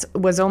internet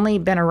was only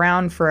been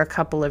around for a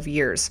couple of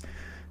years.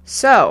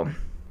 So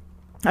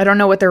I don't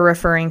know what they're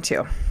referring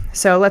to.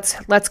 So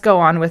let's go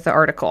on with the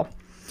article.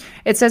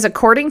 It says,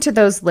 according to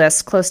those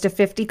lists, close to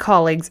 50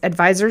 colleagues,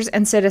 advisors,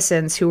 and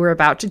citizens who were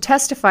about to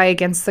testify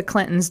against the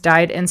Clintons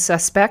died in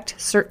suspect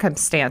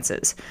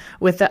circumstances,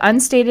 with the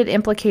unstated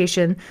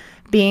implication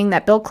being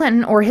that Bill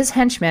Clinton or his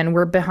henchmen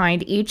were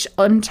behind each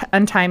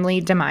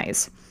untimely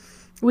demise.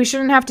 We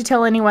shouldn't have to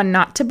tell anyone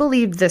not to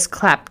believe this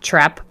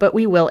claptrap, but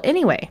we will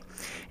anyway.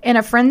 In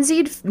a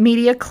frenzied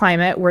media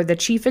climate where the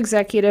chief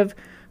executive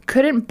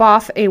couldn't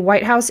boff a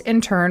White House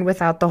intern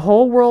without the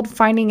whole world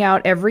finding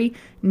out every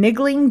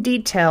niggling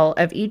detail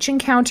of each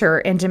encounter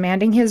and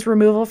demanding his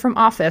removal from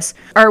office,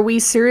 are we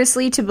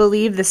seriously to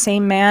believe the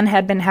same man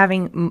had been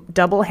having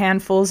double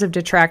handfuls of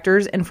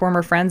detractors and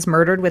former friends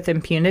murdered with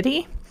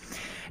impunity?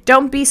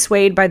 Don't be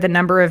swayed by the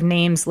number of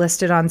names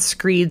listed on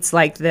screeds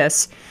like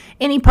this.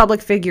 Any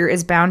public figure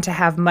is bound to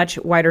have much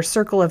wider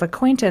circle of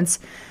acquaintance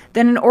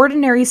than an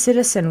ordinary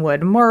citizen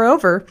would.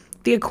 Moreover,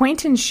 the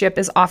acquaintanceship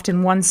is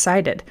often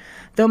one-sided.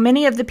 Though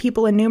many of the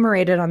people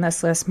enumerated on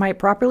this list might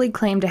properly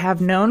claim to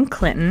have known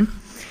Clinton,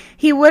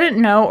 he wouldn't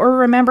know or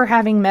remember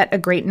having met a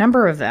great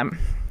number of them.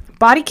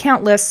 Body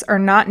count lists are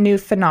not new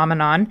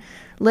phenomenon.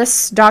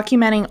 Lists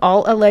documenting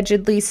all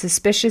allegedly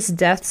suspicious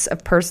deaths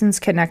of persons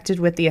connected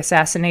with the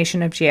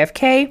assassination of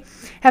JFK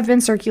have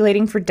been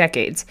circulating for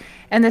decades,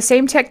 and the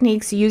same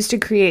techniques used to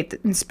create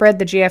and spread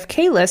the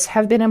JFK list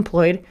have been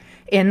employed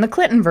in the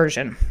Clinton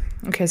version.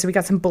 Okay, so we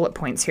got some bullet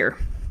points here.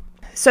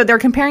 So they're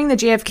comparing the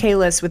JFK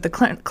list with the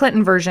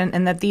Clinton version,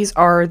 and that these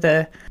are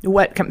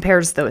what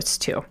compares those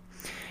two.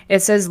 It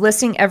says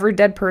listing every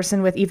dead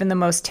person with even the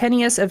most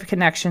tenuous of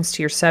connections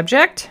to your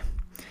subject.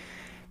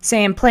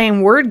 Saying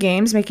playing word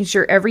games, making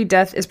sure every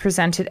death is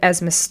presented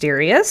as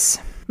mysterious.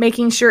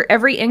 Making sure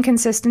every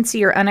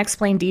inconsistency or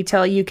unexplained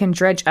detail you can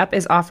dredge up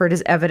is offered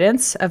as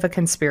evidence of a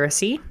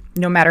conspiracy,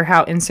 no matter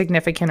how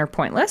insignificant or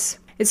pointless.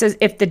 It says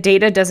if the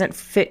data doesn't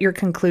fit your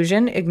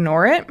conclusion,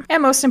 ignore it.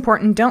 And most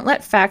important, don't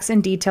let facts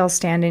and details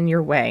stand in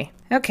your way.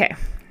 Okay,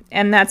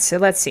 and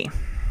let's see.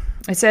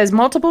 It says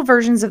multiple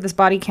versions of this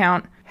body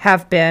count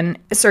have been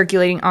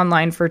circulating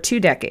online for 2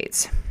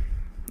 decades.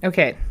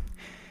 Okay,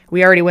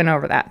 we already went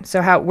over that.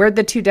 So where'd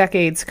the 2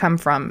 decades come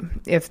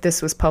from if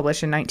this was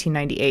published in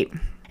 1998?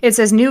 It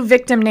says new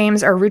victim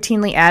names are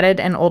routinely added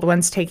and old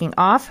ones taking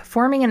off,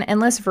 forming an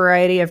endless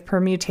variety of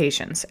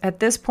permutations. At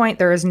this point,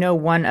 there is no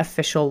one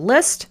official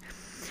list.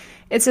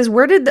 It says,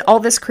 where did all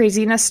this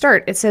craziness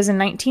start? It says in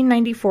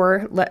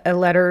 1994, a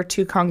letter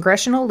to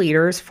congressional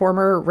leaders,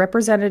 former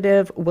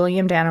Representative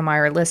William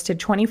Dannemeyer listed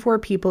 24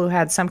 people who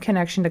had some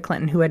connection to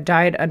Clinton who had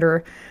died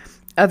other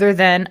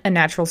than a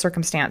natural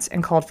circumstance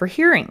and called for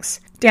hearings.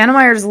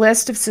 Dannemeyer's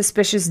list of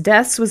suspicious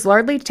deaths was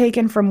largely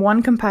taken from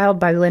one compiled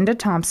by Linda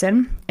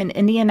Thompson, an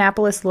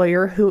Indianapolis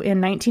lawyer who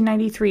in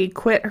 1993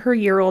 quit her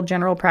year-old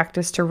general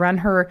practice to run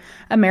her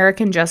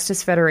American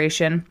Justice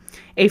Federation,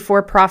 a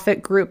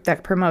for-profit group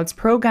that promotes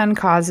pro-gun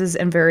causes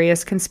and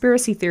various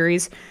conspiracy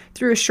theories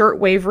through a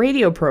shortwave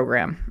radio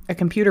program, a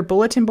computer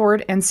bulletin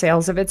board, and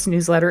sales of its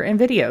newsletter and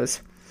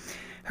videos.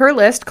 Her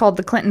list, called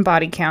the Clinton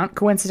Body Count,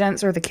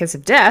 Coincidence or the Kiss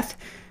of Death,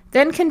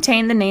 then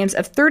contained the names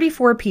of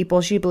 34 people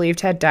she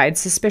believed had died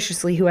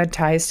suspiciously who had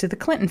ties to the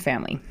Clinton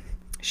family.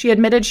 She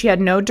admitted she had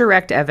no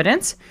direct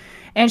evidence,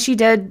 and she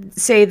did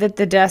say that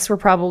the deaths were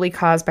probably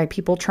caused by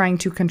people trying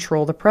to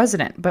control the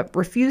president, but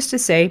refused to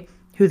say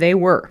who they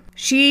were.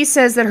 She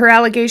says that her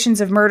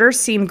allegations of murder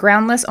seem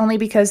groundless only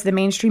because the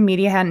mainstream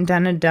media hadn't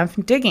done enough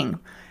digging.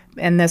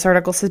 And this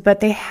article says, but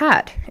they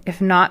had.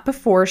 If not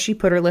before she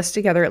put her list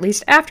together, at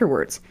least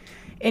afterwards.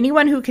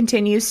 Anyone who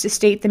continues to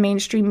state the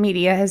mainstream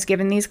media has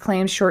given these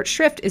claims short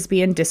shrift is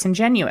being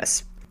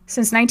disingenuous.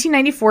 Since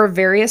 1994,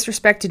 various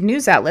respected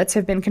news outlets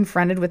have been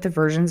confronted with the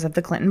versions of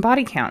the Clinton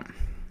body count.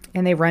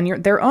 And they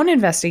run their own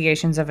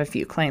investigations of a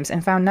few claims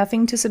and found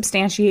nothing to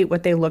substantiate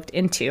what they looked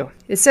into.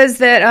 It says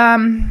that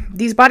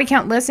these body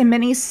count lists and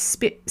many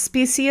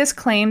specious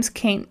claims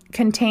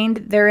contained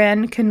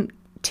therein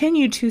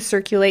continue to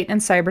circulate in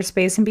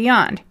cyberspace and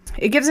beyond.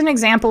 It gives an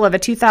example of a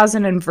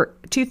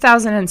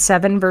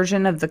 2007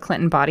 version of the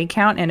Clinton body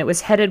count, and it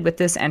was headed with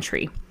this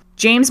entry.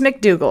 James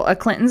McDougal, a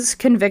Clinton's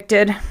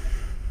convicted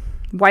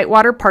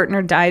Whitewater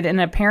partner, died in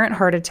an apparent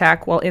heart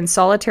attack while in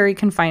solitary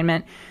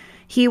confinement.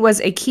 He was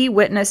a key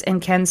witness in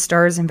Ken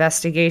Starr's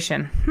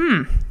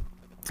investigation.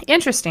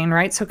 Interesting,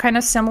 right? So kind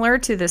of similar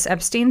to this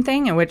Epstein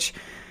thing, in which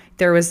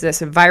there was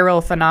this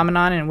viral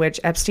phenomenon in which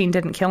Epstein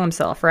didn't kill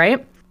himself,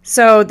 right?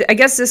 So I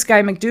guess this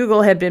guy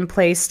McDougal had been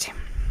placed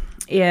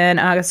in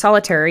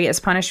solitary as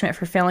punishment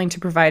for failing to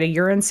provide a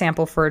urine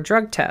sample for a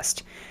drug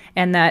test,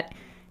 and that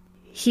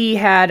he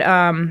had,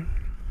 on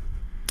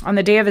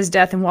the day of his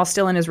death and while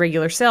still in his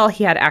regular cell,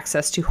 he had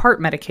access to heart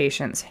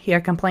medications. He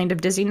had complained of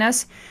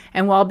dizziness,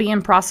 and while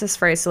being processed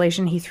for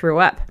isolation, he threw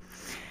up.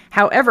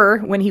 However,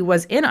 when he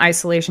was in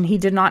isolation, he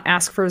did not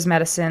ask for his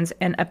medicines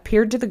and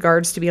appeared to the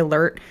guards to be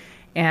alert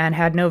and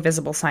had no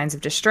visible signs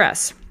of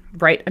distress,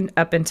 right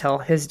up until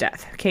his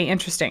death. Okay,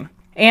 interesting.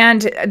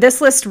 And this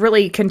list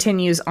really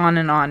continues on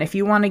and on. If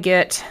you want to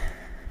get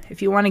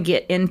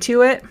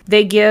into it,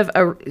 they give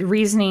a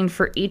reasoning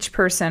for each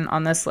person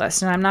on this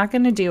list. And I'm not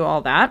going to do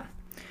all that,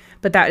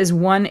 but that is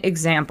one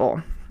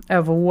example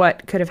of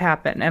what could have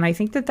happened. And I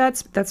think that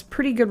that's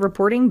pretty good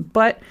reporting,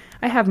 but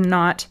I have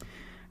not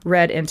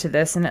read into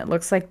this, and it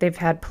looks like they've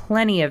had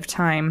plenty of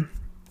time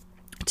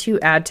to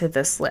add to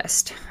this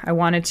list. I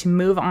wanted to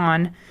move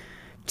on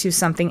to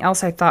something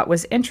else I thought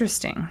was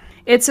interesting.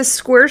 It's a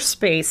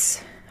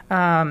Squarespace.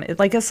 It's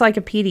like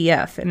a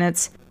PDF, and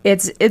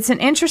it's an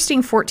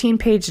interesting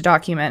 14-page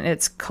document.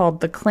 It's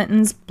called The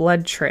Clintons'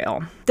 Blood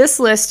Trail. This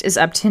list is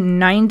up to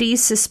 90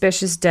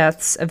 suspicious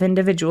deaths of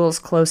individuals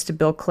close to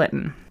Bill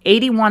Clinton,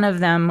 81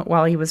 of them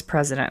while he was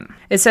president.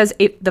 It says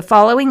the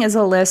following is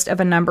a list of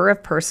a number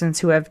of persons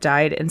who have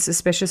died in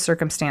suspicious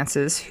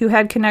circumstances who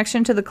had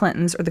connection to the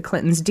Clintons or the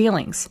Clintons'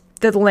 dealings.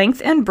 The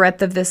length and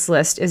breadth of this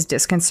list is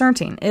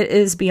disconcerting. It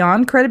is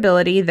beyond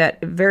credibility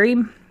that very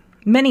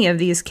many of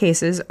these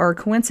cases are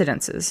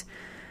coincidences.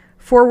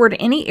 Forward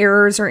any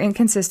errors or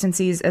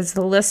inconsistencies as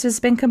the list has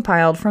been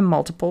compiled from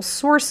multiple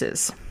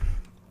sources.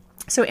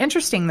 So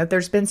interesting that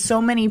there's been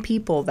so many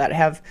people that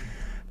have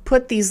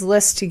put these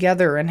lists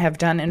together and have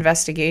done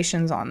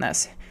investigations on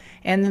this.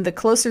 And then the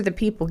closer the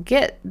people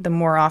get, the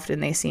more often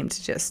they seem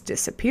to just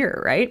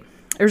disappear, right?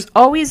 There's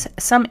always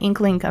some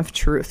inkling of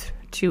truth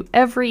to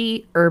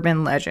every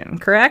urban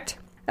legend, correct?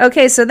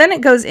 Okay, so then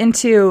it goes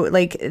into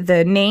like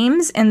the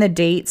names and the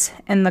dates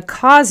and the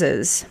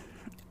causes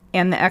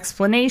and the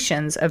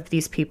explanations of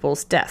these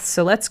people's deaths.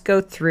 So let's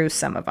go through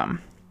some of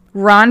them.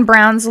 Ron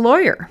Brown's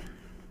lawyer.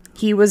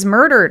 He was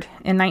murdered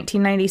in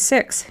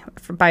 1996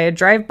 by a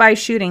drive-by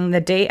shooting the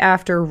day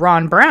after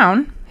Ron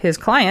Brown, his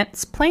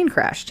client's plane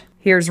crashed.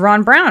 Here's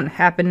Ron Brown,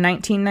 happened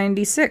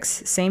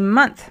 1996, same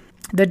month.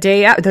 The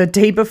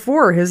day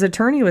before his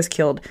attorney was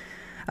killed.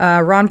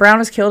 Ron Brown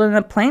was killed in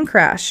a plane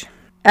crash.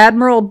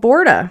 Admiral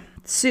Borda,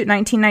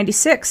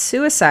 1996,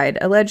 suicide,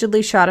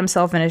 allegedly shot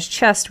himself in his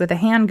chest with a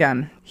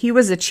handgun. He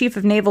was the chief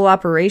of naval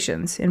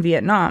operations in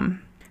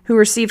Vietnam, who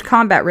received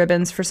combat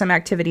ribbons for some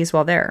activities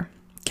while there.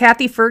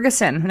 Kathy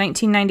Ferguson,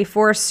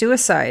 1994,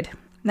 suicide.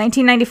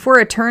 1994,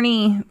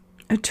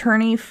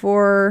 attorney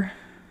for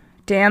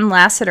Dan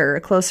Lasseter,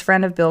 a close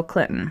friend of Bill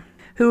Clinton,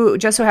 who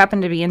just so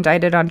happened to be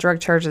indicted on drug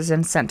charges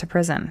and sent to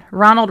prison.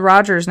 Ronald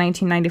Rogers,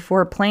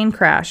 1994, plane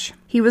crash.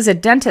 He was a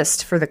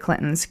dentist for the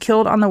Clintons,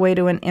 killed on the way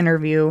to an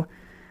interview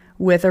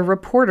with a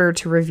reporter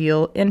to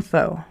reveal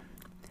info.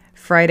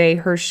 Friday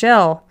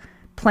Herschel,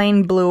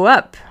 plane blew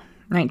up.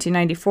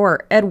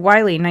 1994. Ed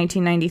Wiley,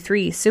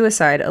 1993,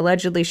 suicide,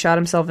 allegedly shot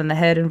himself in the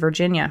head in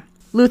Virginia.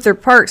 Luther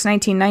Parks,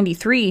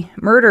 1993,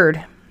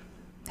 murdered.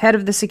 Head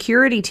of the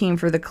security team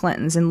for the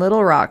Clintons in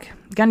Little Rock,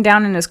 gunned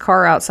down in his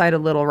car outside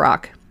of Little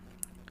Rock.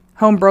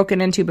 Home broken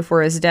into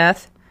before his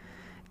death.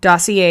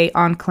 Dossier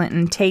on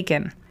Clinton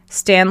taken.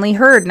 Stanley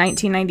Hurd,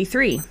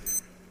 1993.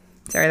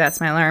 Sorry,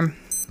 that's my alarm.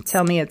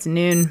 Tell me it's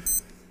noon.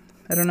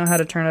 I don't know how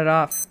to turn it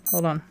off.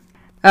 Hold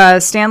on.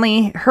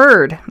 Stanley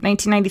Hurd,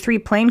 1993,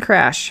 plane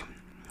crash.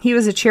 He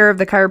was a chair of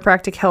the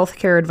Chiropractic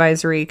Healthcare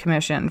Advisory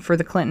Commission for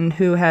the Clinton,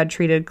 who had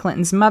treated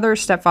Clinton's mother,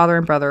 stepfather,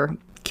 and brother,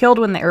 killed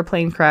when the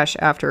airplane crashed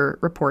after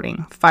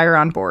reporting. Fire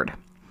on board.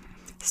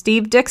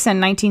 Steve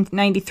Dixon,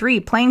 1993,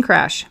 plane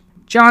crash.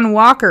 John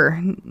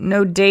Walker,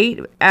 no date,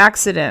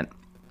 accident.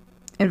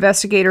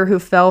 Investigator who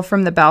fell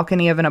from the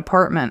balcony of an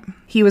apartment.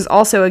 He was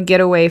also a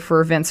getaway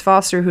for Vince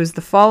Foster, who's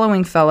the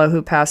following fellow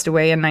who passed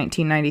away in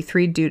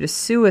 1993 due to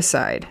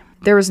suicide.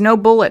 There was no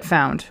bullet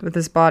found with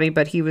his body,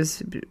 but it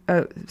was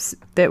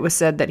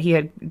said that he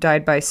had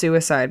died by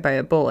suicide by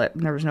a bullet.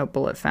 There was no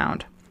bullet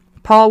found.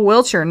 Paul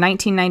Wiltshire,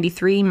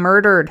 1993,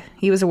 murdered.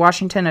 He was a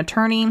Washington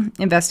attorney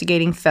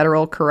investigating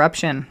federal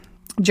corruption.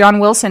 John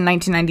Wilson,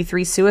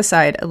 1993,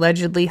 suicide,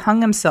 allegedly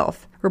hung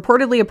himself.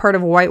 Reportedly a part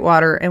of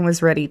Whitewater and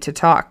was ready to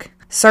talk.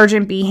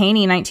 Sergeant B.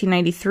 Haney,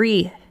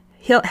 1993,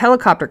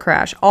 helicopter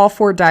crash. All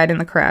 4 died in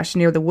the crash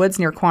near the woods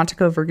near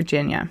Quantico,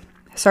 Virginia.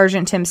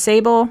 Sergeant Tim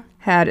Sable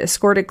had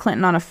escorted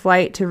Clinton on a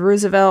flight to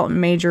Roosevelt.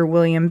 Major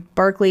William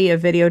Barkley, a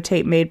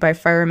videotape made by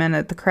firemen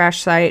at the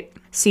crash site,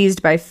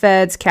 seized by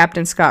feds.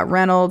 Captain Scott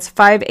Reynolds,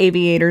 5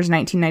 aviators,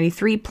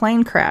 1993,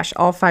 plane crash.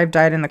 All 5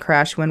 died in the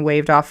crash when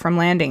waved off from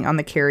landing on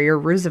the carrier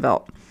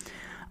Roosevelt.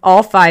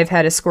 All 5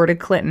 had escorted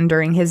Clinton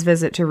during his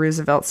visit to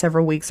Roosevelt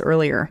several weeks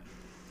earlier.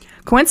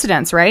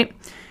 Coincidence, right?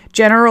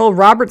 General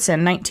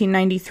Robertson,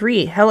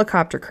 1993,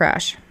 helicopter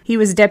crash. He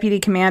was deputy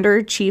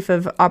commander, chief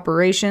of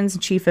operations,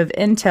 chief of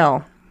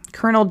intel.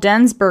 Colonel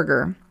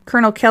Densberger,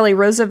 Colonel Kelly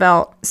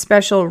Roosevelt,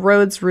 Special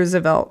Rhodes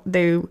Roosevelt.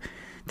 They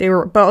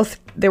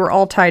were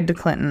all tied to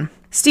Clinton.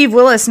 Steve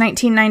Willis,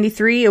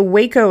 1993, a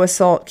Waco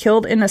assault,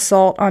 killed in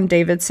assault on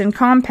Davidson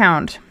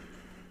compound.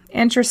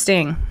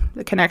 Interesting,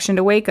 the connection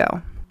to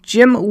Waco.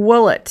 Jim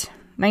Willett,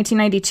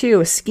 1992,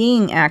 a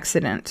skiing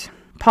accident.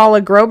 Paula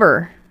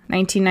Grober,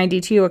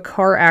 1992, a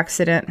car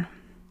accident.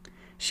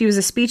 She was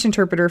a speech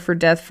interpreter for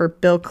death for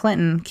Bill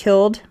Clinton,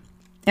 killed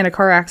in a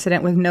car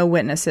accident with no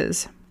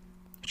witnesses.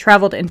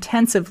 Traveled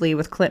intensively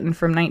with Clinton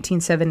from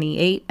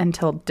 1978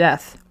 until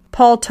death.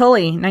 Paul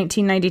Tully,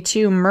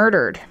 1992,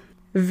 murdered.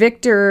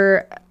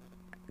 Victor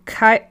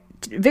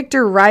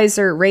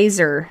Razor,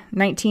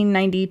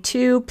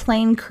 1992,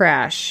 plane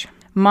crash.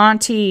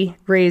 Monty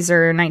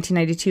Razor,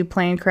 1992,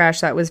 plane crash.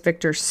 That was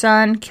Victor's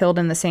son, killed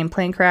in the same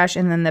plane crash.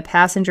 And then the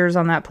passengers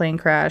on that plane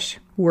crash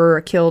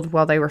were killed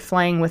while they were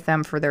flying with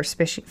them for their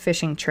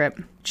fishing trip.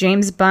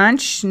 James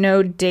Bunch,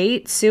 no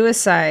date,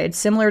 suicide.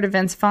 Similar to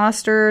Vince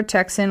Foster,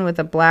 Texan with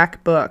a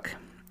black book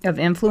of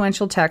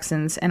influential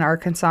Texans and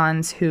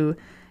Arkansans who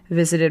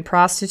visited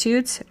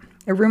prostitutes.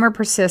 A rumor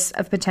persists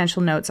of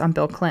potential notes on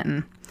Bill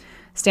Clinton.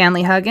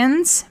 Stanley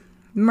Huggins,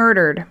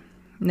 murdered,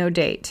 no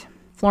date.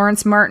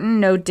 Florence Martin,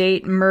 no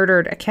date,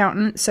 murdered.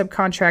 Accountant,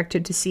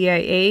 subcontracted to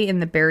CIA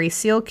in the Barry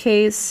Seal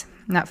case.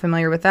 Not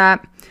familiar with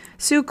that.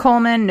 Sue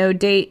Coleman, no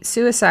date,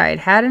 suicide.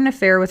 Had an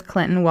affair with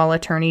Clinton while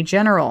Attorney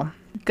General.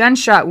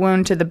 Gunshot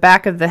wound to the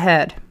back of the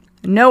head.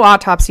 No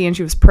autopsy and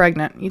she was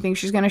pregnant. You think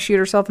she's going to shoot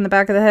herself in the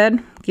back of the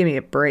head? Give me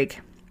a break.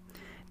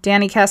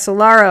 Danny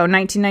Casolaro,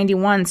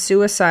 1991,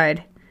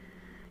 suicide.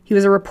 He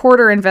was a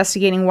reporter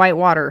investigating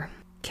Whitewater.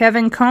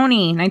 Kevin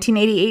Coney,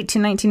 1988 to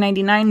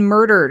 1999,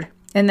 murdered.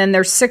 And then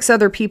there's 6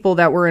 other people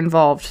that were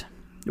involved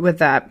with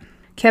that.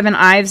 Kevin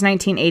Ives,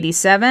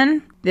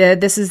 1987.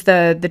 This is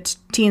the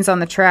teens on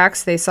the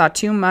tracks. They saw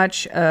too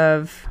much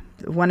of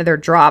one of their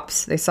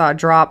drops. They saw a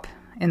drop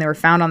and they were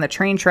found on the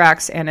train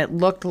tracks and it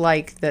looked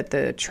like that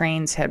the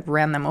trains had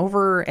ran them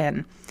over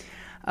and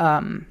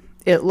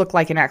it looked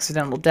like an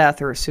accidental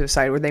death or a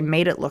suicide where they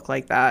made it look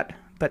like that,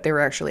 but they were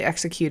actually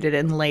executed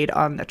and laid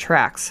on the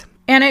tracks.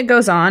 And it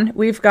goes on.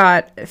 We've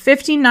got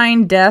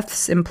 59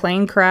 deaths in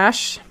plane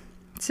crashes,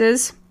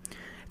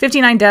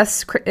 59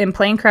 deaths in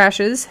plane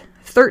crashes,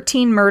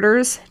 13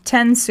 murders,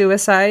 10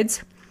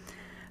 suicides,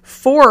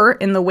 4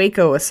 in the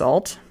Waco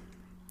assault,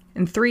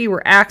 and 3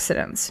 were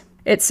accidents.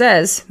 It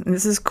says, and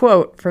this is a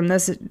quote from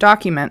this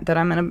document that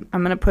I'm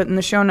gonna put in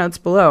the show notes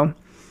below.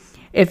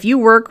 If you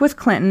work with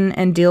Clinton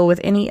and deal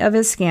with any of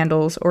his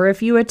scandals, or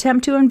if you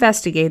attempt to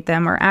investigate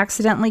them or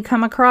accidentally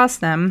come across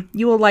them,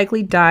 you will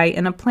likely die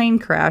in a plane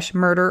crash,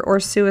 murder, or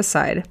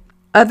suicide.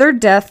 Other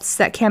deaths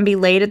that can be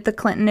laid at the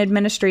Clinton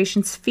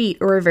administration's feet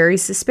or are very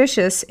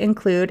suspicious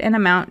include and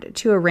amount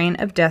to a reign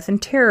of death and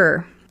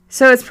terror.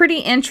 So it's pretty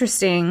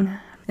interesting. And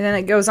then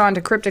it goes on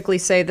to cryptically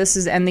say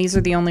these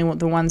are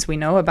the ones we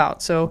know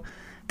about. So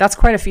that's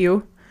quite a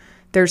few.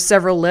 There's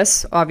several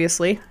lists,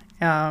 obviously.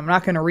 I'm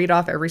not going to read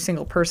off every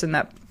single person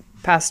that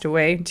passed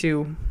away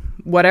to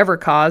whatever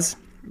cause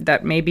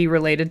that may be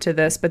related to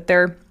this, but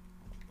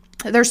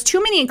there's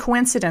too many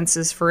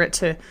coincidences for it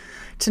to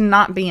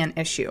not be an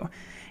issue.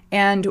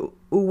 And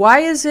why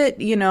is it,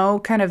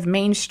 kind of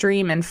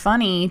mainstream and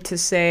funny to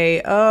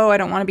say, oh, I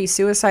don't want to be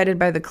suicided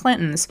by the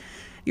Clintons?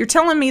 You're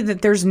telling me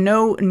that there's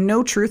no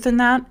truth in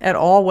that at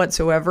all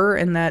whatsoever,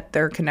 and that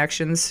their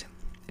connections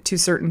to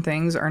certain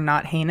things are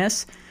not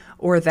heinous,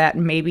 or that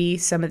maybe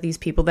some of these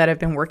people that have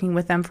been working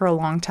with them for a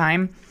long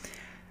time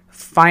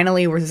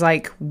finally was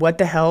like, what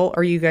the hell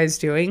are you guys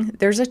doing?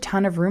 There's a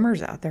ton of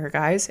rumors out there,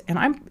 guys. And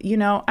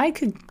I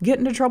could get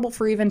into trouble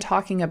for even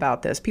talking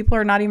about this. People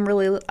are not even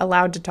really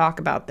allowed to talk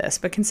about this.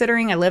 But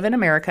considering I live in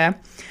America,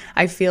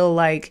 I feel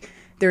like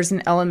there's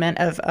an element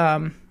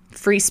of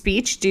free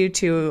speech due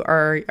to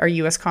our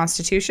U.S.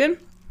 Constitution.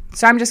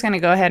 So I'm just going to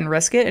go ahead and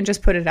risk it and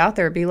just put it out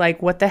there. Be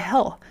like, what the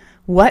hell?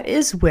 What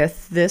is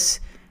with this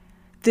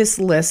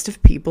list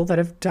of people that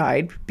have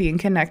died being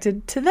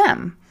connected to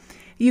them?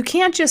 You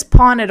can't just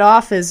pawn it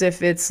off as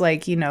if it's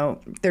like,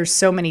 there's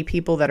so many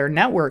people that are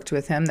networked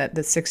with him that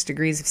the 6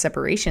 degrees of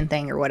separation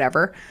thing or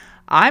whatever.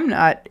 I'm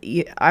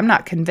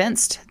not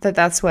convinced that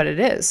that's what it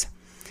is.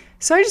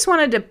 So I just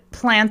wanted to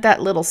plant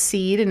that little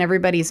seed in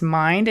everybody's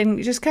mind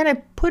and just kind of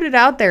put it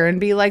out there and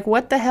be like,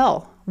 what the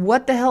hell?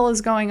 What the hell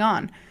is going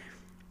on?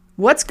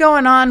 What's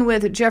going on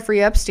with Jeffrey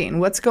Epstein?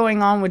 What's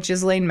going on with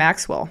Ghislaine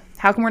Maxwell?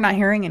 How come we're not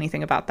hearing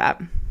anything about that?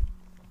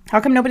 How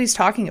come nobody's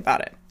talking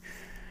about it?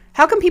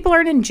 How come people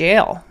aren't in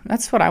jail?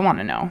 That's what I want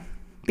to know.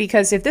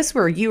 Because if this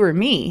were you or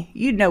me,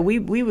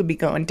 we would be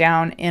going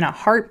down in a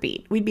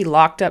heartbeat. We'd be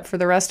locked up for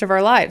the rest of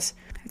our lives.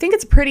 I think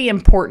it's a pretty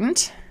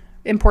important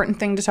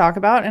thing to talk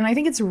about. And I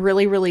think it's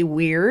really, really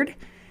weird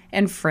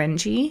and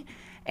fringy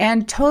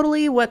and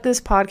totally what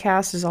this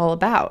podcast is all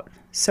about.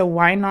 So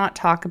why not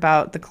talk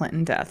about the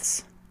Clinton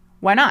deaths?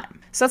 Why not?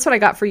 So that's what I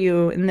got for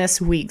you in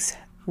this week's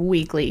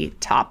weekly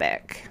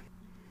topic.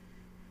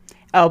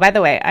 Oh, by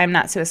the way, I'm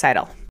not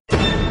suicidal.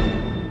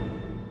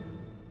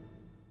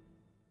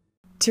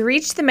 To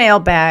reach the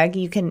mailbag,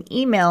 you can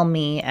email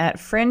me at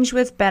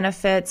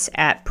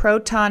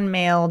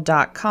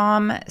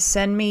fringewithbenefits@protonmail.com.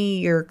 Send me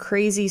your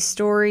crazy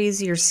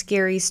stories, your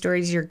scary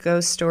stories, your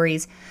ghost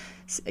stories,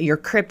 your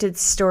cryptid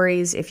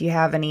stories, if you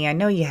have any. I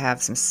know you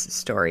have some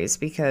stories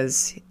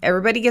because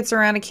everybody gets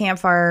around a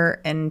campfire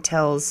and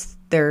tells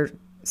their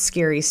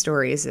scary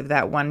stories of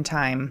that one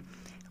time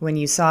when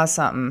you saw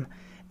something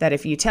that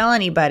if you tell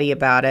anybody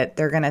about it,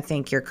 they're going to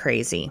think you're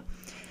crazy.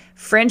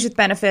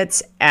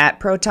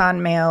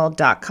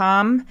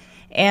 fringewithbenefits@protonmail.com.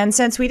 And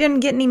since we didn't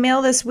get any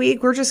mail this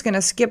week, we're just going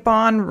to skip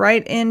on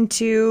right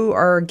into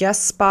our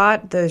guest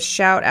spot, the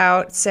shout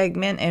out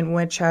segment in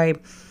which I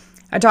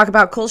talk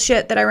about cool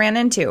shit that I ran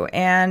into.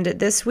 And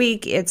this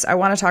week I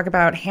want to talk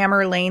about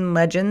Hammer Lane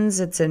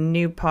Legends. It's a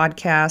new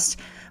podcast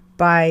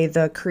by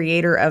the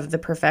creator of The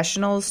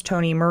Professionals,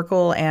 Tony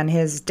Merkel, and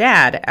his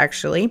dad,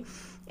 actually.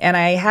 And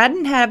I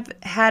hadn't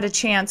had a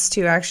chance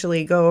to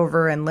actually go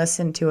over and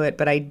listen to it,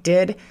 but I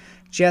did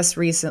just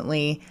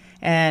recently,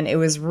 and it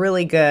was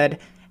really good.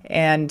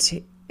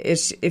 And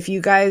if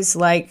you guys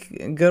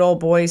like good old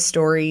boy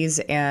stories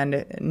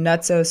and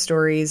nutso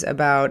stories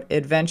about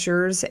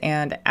adventures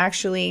and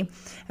actually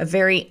a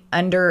very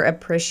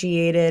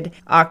underappreciated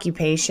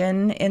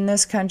occupation in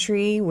this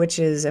country, which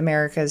is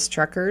America's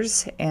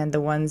truckers and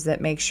the ones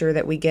that make sure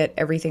that we get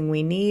everything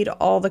we need,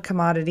 all the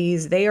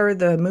commodities. They are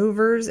the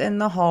movers and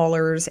the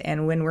haulers,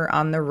 and when we're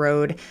on the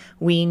road,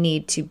 we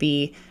need to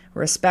be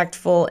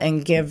respectful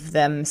and give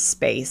them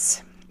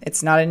space.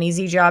 It's not an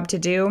easy job to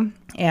do,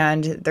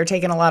 and they're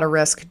taking a lot of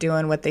risk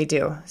doing what they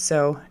do.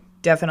 So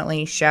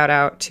definitely shout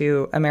out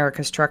to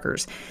America's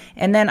Truckers.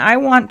 And then I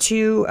want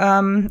you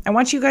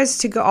guys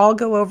to all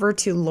go over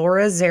to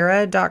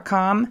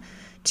laurazera.com.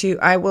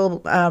 I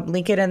will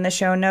link it in the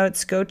show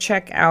notes. Go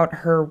check out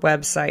her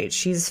website.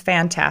 She's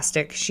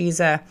fantastic. She's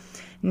a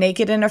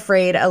Naked and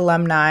Afraid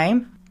alumni,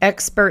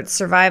 expert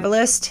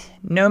survivalist,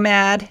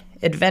 nomad,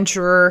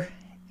 adventurer.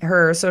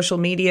 Her social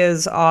media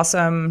is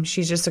awesome.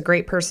 She's just a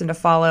great person to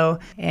follow.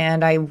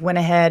 And I went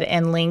ahead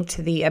and linked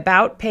the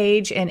About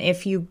page. And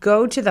if you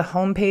go to the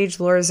homepage,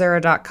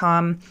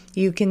 laurazera.com,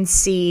 you can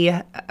see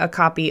a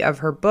copy of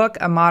her book,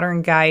 A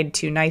Modern Guide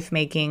to Knife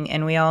Making.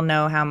 And we all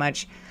know how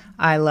much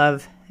I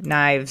love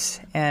knives.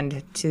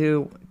 And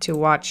to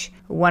watch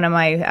one of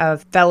my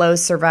fellow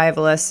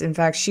survivalists, in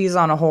fact, she's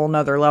on a whole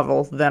nother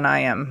level than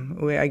I am.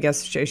 I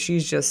guess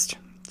she's a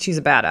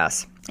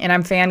badass. And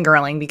I'm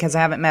fangirling because I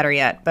haven't met her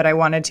yet, but I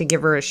wanted to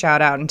give her a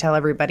shout out and tell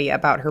everybody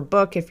about her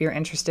book if you're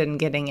interested in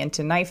getting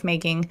into knife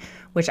making,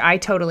 which I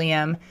totally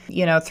am.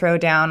 Throw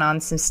down on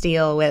some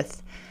steel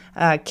with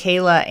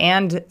Kayla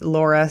and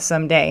Laura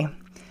someday.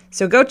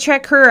 So go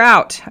check her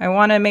out. I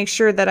want to make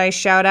sure that I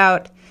shout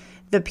out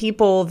the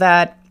people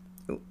that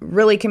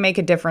really can make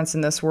a difference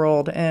in this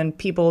world and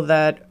people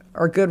that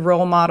are good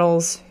role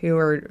models who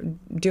are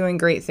doing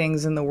great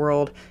things in the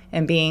world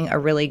and being a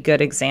really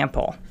good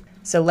example.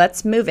 So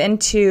let's move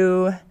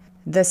into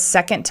the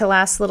second to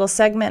last little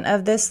segment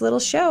of this little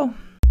show.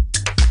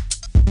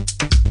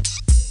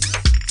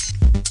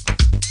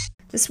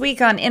 This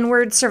week on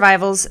Inward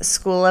Survival's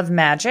School of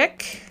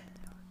Magic,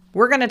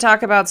 we're going to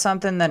talk about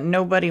something that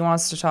nobody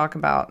wants to talk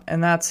about,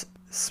 and that's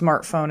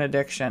smartphone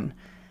addiction.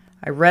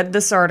 I read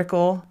this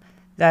article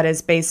that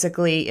is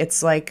basically,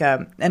 it's like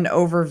an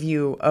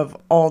overview of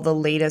all the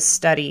latest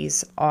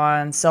studies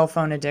on cell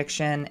phone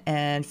addiction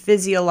and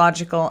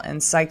physiological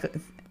and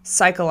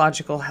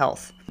psychological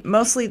health.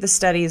 Mostly the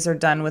studies are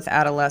done with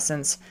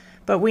adolescents,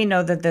 but we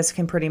know that this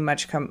can pretty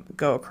much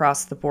go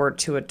across the board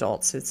to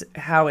adults. It's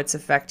how it's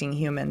affecting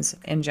humans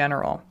in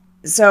general.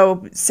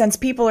 So since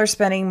people are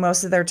spending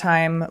most of their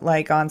time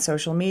on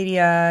social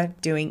media,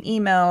 doing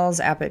emails,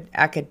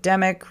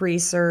 academic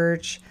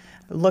research,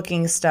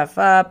 looking stuff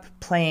up,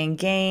 playing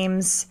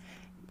games,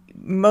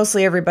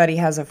 mostly everybody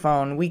has a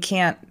phone. We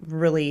can't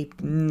really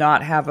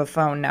not have a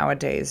phone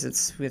nowadays.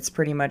 It's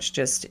pretty much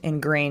just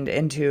ingrained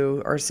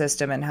into our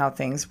system and how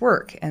things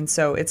work. And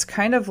so it's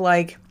kind of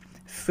like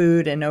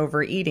food and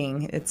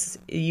overeating.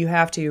 You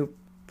have to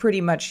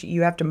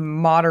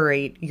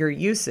moderate your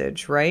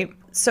usage, right?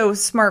 So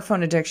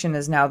smartphone addiction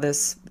is now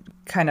this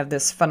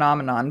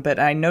phenomenon, but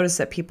I notice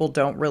that people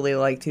don't really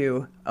like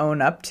to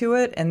own up to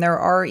it. And there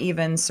are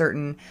even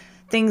certain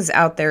things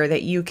out there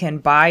that you can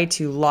buy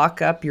to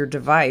lock up your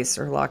device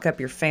or lock up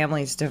your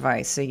family's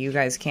device so you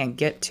guys can't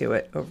get to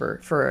it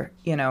for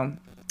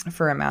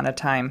amount of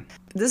time.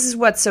 This is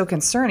what's so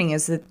concerning,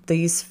 is that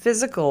these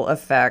physical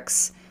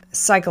effects,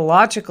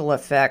 psychological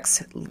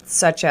effects,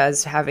 such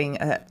as having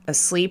a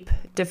sleep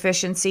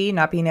deficiency,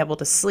 not being able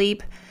to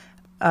sleep,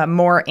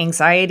 more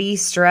anxiety,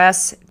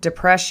 stress,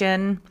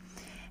 depression,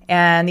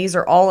 and these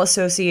are all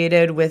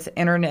associated with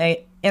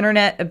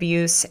internet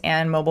abuse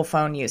and mobile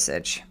phone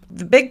usage.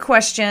 The big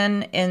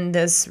question in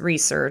this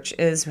research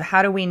is,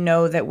 how do we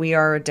know that we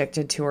are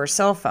addicted to our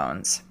cell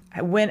phones?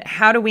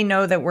 How do we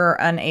know that we're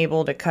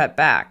unable to cut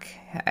back?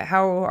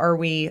 How are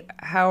we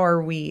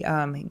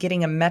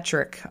getting a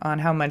metric on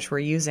how much we're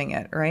using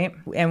it, right?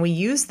 And we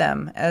use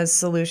them as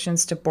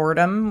solutions to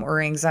boredom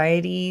or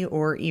anxiety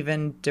or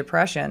even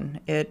depression.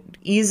 It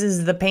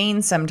eases the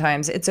pain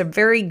sometimes. It's a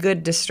very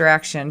good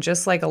distraction,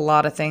 just like a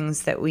lot of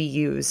things that we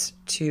use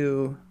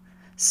to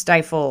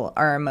stifle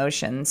our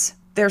emotions.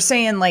 They're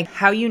saying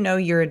how you know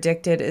you're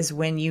addicted is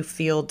when you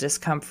feel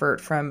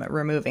discomfort from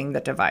removing the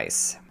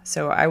device.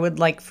 So I would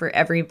like for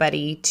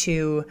everybody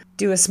to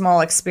do a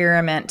small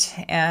experiment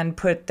and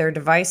put their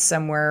device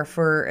somewhere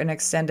for an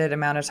extended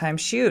amount of time.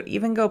 Shoot,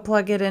 even go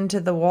plug it into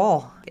the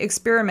wall.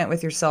 Experiment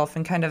with yourself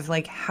and kind of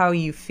how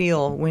you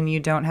feel when you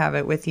don't have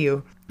it with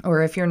you,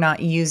 or if you're not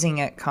using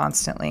it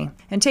constantly.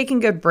 And taking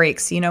good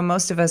breaks.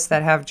 Most of us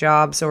that have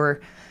jobs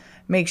or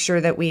make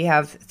sure that we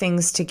have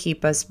things to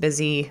keep us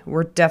busy,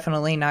 we're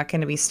definitely not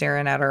going to be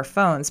staring at our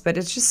phones. But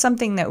it's just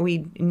something that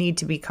we need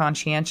to be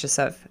conscientious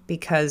of,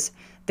 because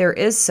there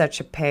is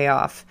such a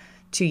payoff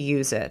to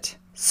use it.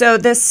 So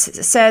this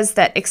says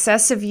that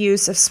excessive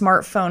use of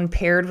smartphone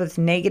paired with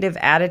negative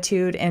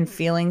attitude and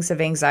feelings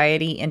of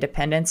anxiety and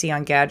dependency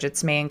on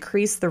gadgets may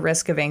increase the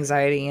risk of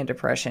anxiety and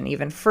depression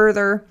even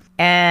further.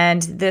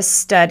 And this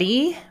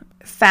study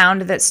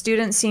found that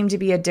students seem to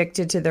be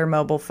addicted to their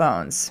mobile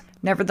phones.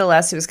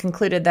 Nevertheless, it was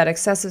concluded that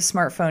excessive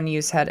smartphone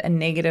use had a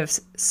negative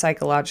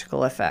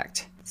psychological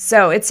effect.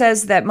 So it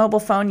says that mobile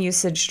phone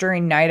usage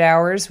during night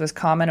hours was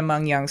common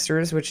among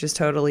youngsters, which is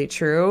totally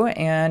true,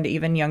 and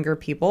even younger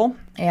people.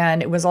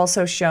 And it was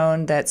also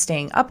shown that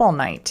staying up all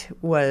night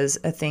was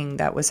a thing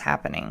that was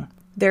happening.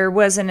 There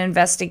was an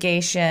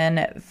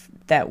investigation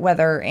that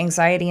whether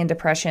anxiety and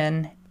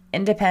depression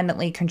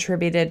independently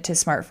contributed to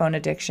smartphone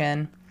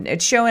addiction.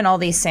 It's showing all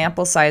these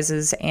sample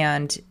sizes,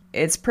 and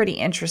it's pretty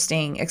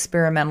interesting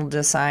experimental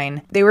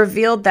design. They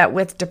revealed that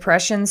with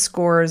depression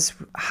scores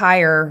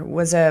higher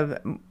was a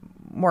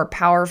more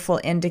powerful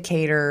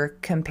indicator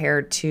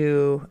compared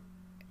to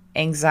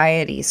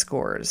anxiety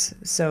scores.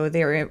 So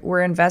they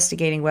were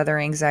investigating whether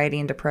anxiety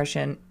and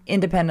depression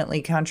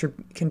independently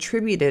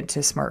contributed to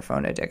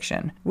smartphone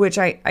addiction, which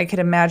I could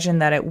imagine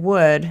that it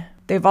would.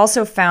 They've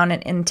also found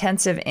an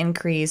intensive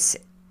increase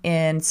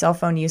in cell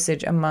phone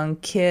usage among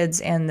kids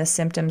and the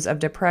symptoms of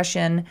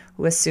depression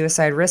with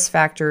suicide risk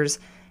factors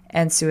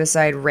and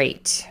suicide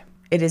rate.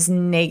 It is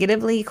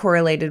negatively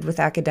correlated with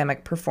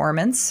academic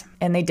performance,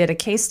 and they did a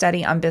case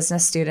study on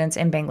business students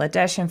in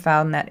Bangladesh and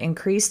found that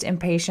increased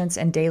impatience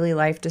and daily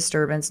life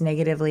disturbance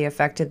negatively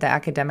affected the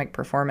academic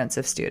performance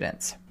of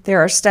students. There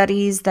are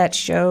studies that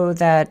show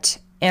that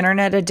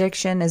internet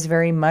addiction is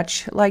very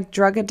much like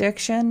drug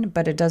addiction,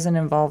 but it doesn't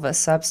involve a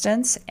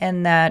substance,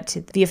 and that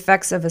the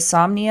effects of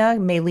insomnia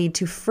may lead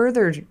to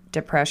further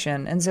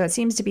depression. And so it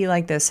seems to be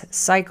like this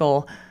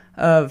cycle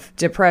of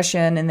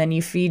depression, and then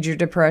you feed your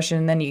depression,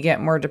 and then you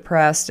get more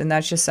depressed, and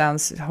that just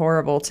sounds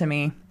horrible to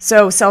me.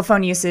 So cell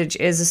phone usage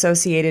is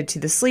associated to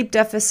the sleep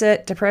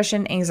deficit,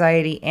 depression,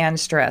 anxiety, and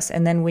stress.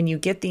 And then when you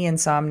get the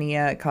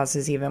insomnia, it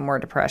causes even more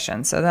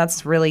depression. So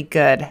that's really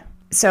good.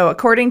 So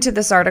according to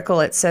this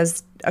article, it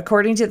says,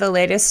 according to the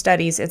latest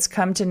studies, it's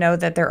come to know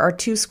that there are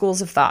two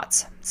schools of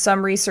thoughts.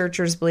 Some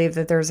researchers believe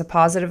that there's a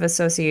positive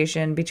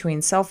association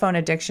between cell phone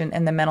addiction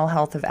and the mental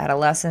health of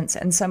adolescents,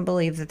 and some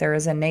believe that there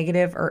is a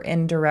negative or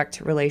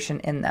indirect relation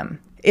in them.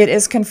 It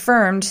is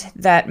confirmed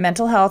that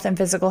mental health and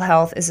physical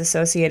health is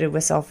associated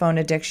with cell phone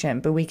addiction,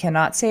 but we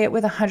cannot say it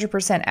with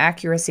 100%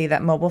 accuracy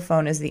that mobile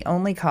phone is the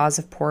only cause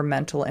of poor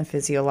mental and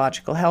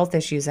physiological health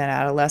issues in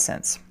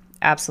adolescents.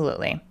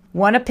 Absolutely.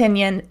 One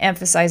opinion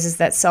emphasizes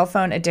that cell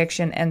phone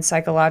addiction and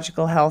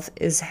psychological health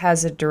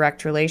has a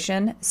direct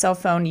relation. Cell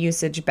phone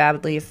usage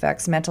badly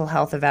affects mental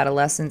health of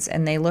adolescents,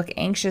 and they look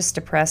anxious,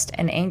 depressed,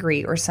 and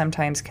angry, or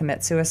sometimes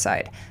commit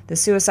suicide. The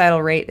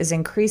suicidal rate is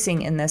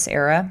increasing in this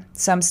era.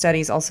 Some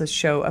studies also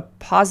show a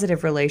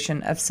positive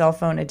relation of cell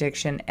phone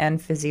addiction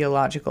and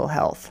physiological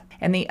health.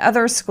 And the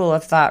other school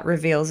of thought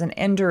reveals an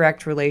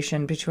indirect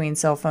relation between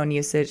cell phone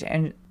usage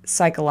and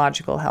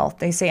psychological health.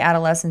 They say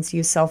adolescents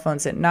use cell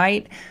phones at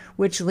night,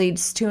 which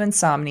leads to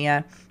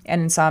insomnia,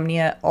 and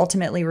insomnia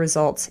ultimately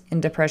results in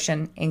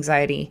depression,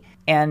 anxiety,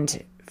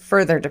 and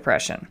further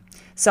depression.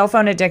 Cell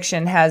phone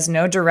addiction has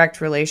no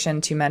direct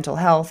relation to mental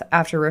health.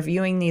 After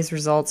reviewing these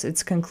results,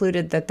 it's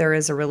concluded that there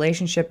is a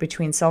relationship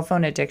between cell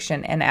phone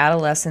addiction and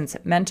adolescents'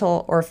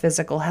 mental or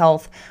physical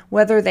health,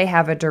 whether they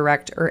have a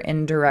direct or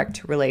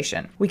indirect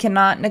relation. We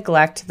cannot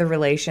neglect the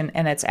relation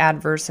and its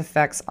adverse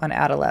effects on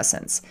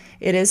adolescents.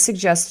 It is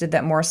suggested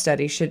that more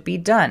studies should be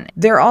done.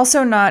 They're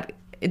also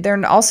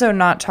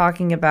not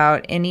talking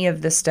about any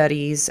of the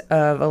studies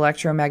of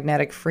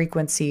electromagnetic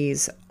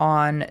frequencies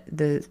on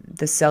the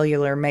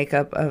cellular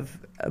makeup of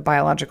a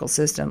biological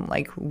system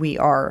like we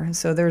are.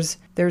 So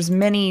there's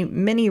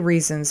many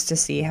reasons to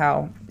see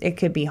how it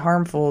could be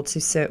harmful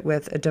to sit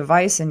with a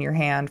device in your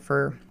hand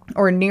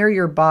or near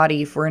your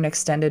body for an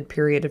extended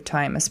period of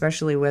time,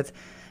 especially with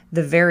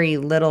the very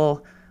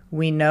little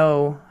we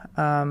know.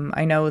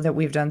 I know that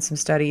we've done some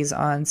studies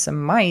on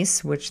some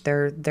mice, which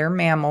they're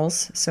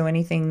mammals, so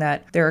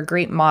they're a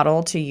great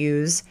model to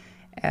use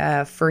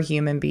for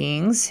human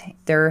beings.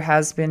 There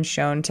has been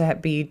shown to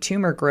be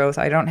tumor growth.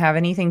 I don't have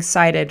anything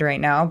cited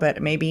right now,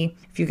 but maybe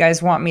if you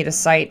guys want me to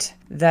cite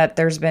that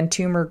there's been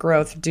tumor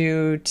growth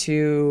due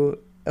to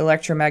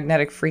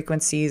electromagnetic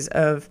frequencies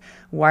of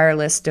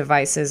wireless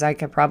devices, I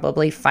could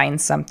probably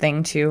find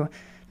something to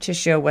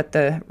show what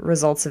the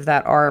results of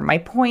that are. My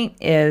point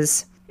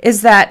is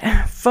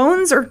that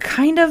phones are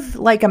kind of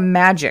like a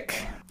magic.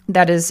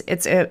 That is,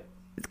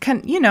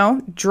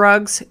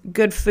 drugs,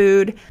 good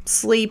food,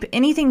 sleep,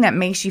 anything that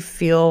makes you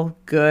feel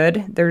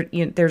good.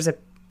 There's a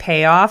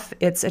payoff.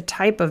 It's a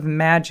type of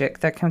magic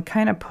that can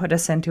kind of put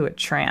us into a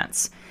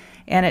trance.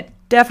 And it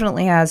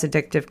definitely has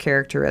addictive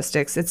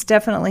characteristics. It's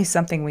definitely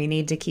something we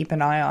need to keep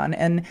an eye on.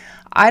 And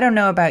I don't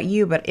know about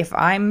you, but if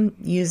I'm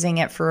using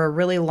it for a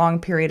really long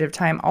period of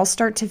time, I'll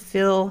start to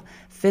feel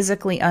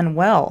physically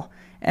unwell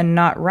and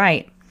not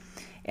right.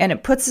 And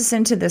it puts us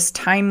into this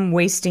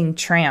time-wasting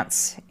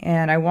trance.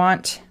 And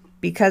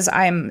because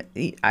I'm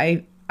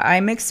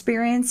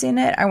experiencing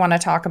it, I want to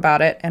talk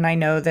about it. And I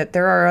know that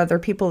there are other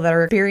people that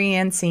are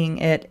experiencing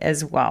it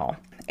as well.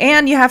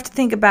 And you have to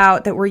think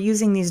about that we're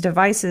using these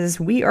devices.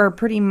 We are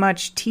pretty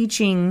much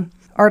teaching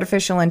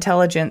artificial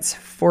intelligence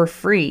for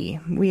free.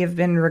 We have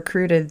been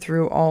recruited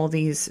through all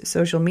these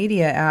social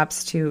media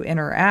apps to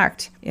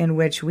interact, in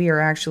which we are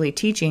actually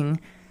teaching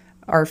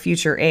our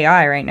future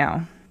AI right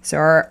now. So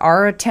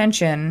our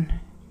attention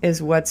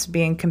is what's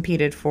being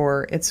competed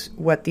for. It's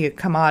what the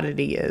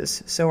commodity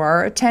is. So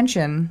our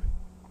attention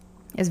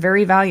is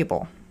very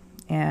valuable.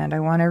 And I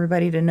want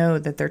everybody to know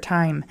that their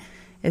time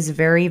is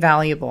very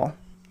valuable.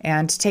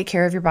 And to take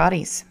care of your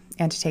bodies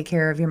and to take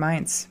care of your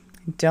minds.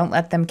 Don't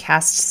let them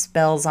cast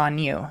spells on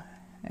you.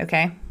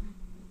 Okay?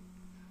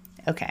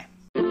 Okay.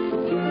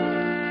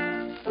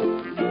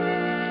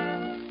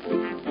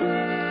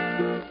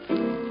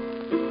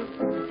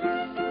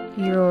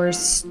 Your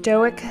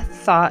Stoic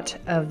Thought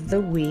of the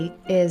Week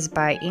is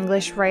by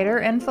English writer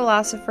and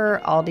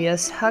philosopher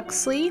Aldous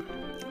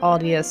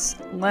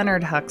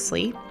Leonard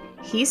Huxley.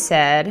 He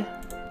said,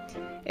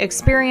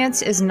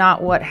 "Experience is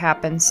not what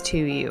happens to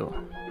you.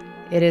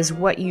 It is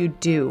what you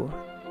do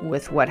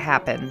with what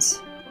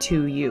happens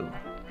to you."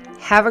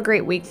 Have a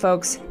great week,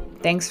 folks.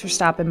 Thanks for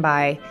stopping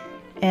by,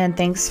 and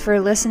thanks for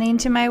listening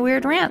to my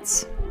weird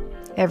rants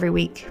every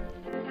week.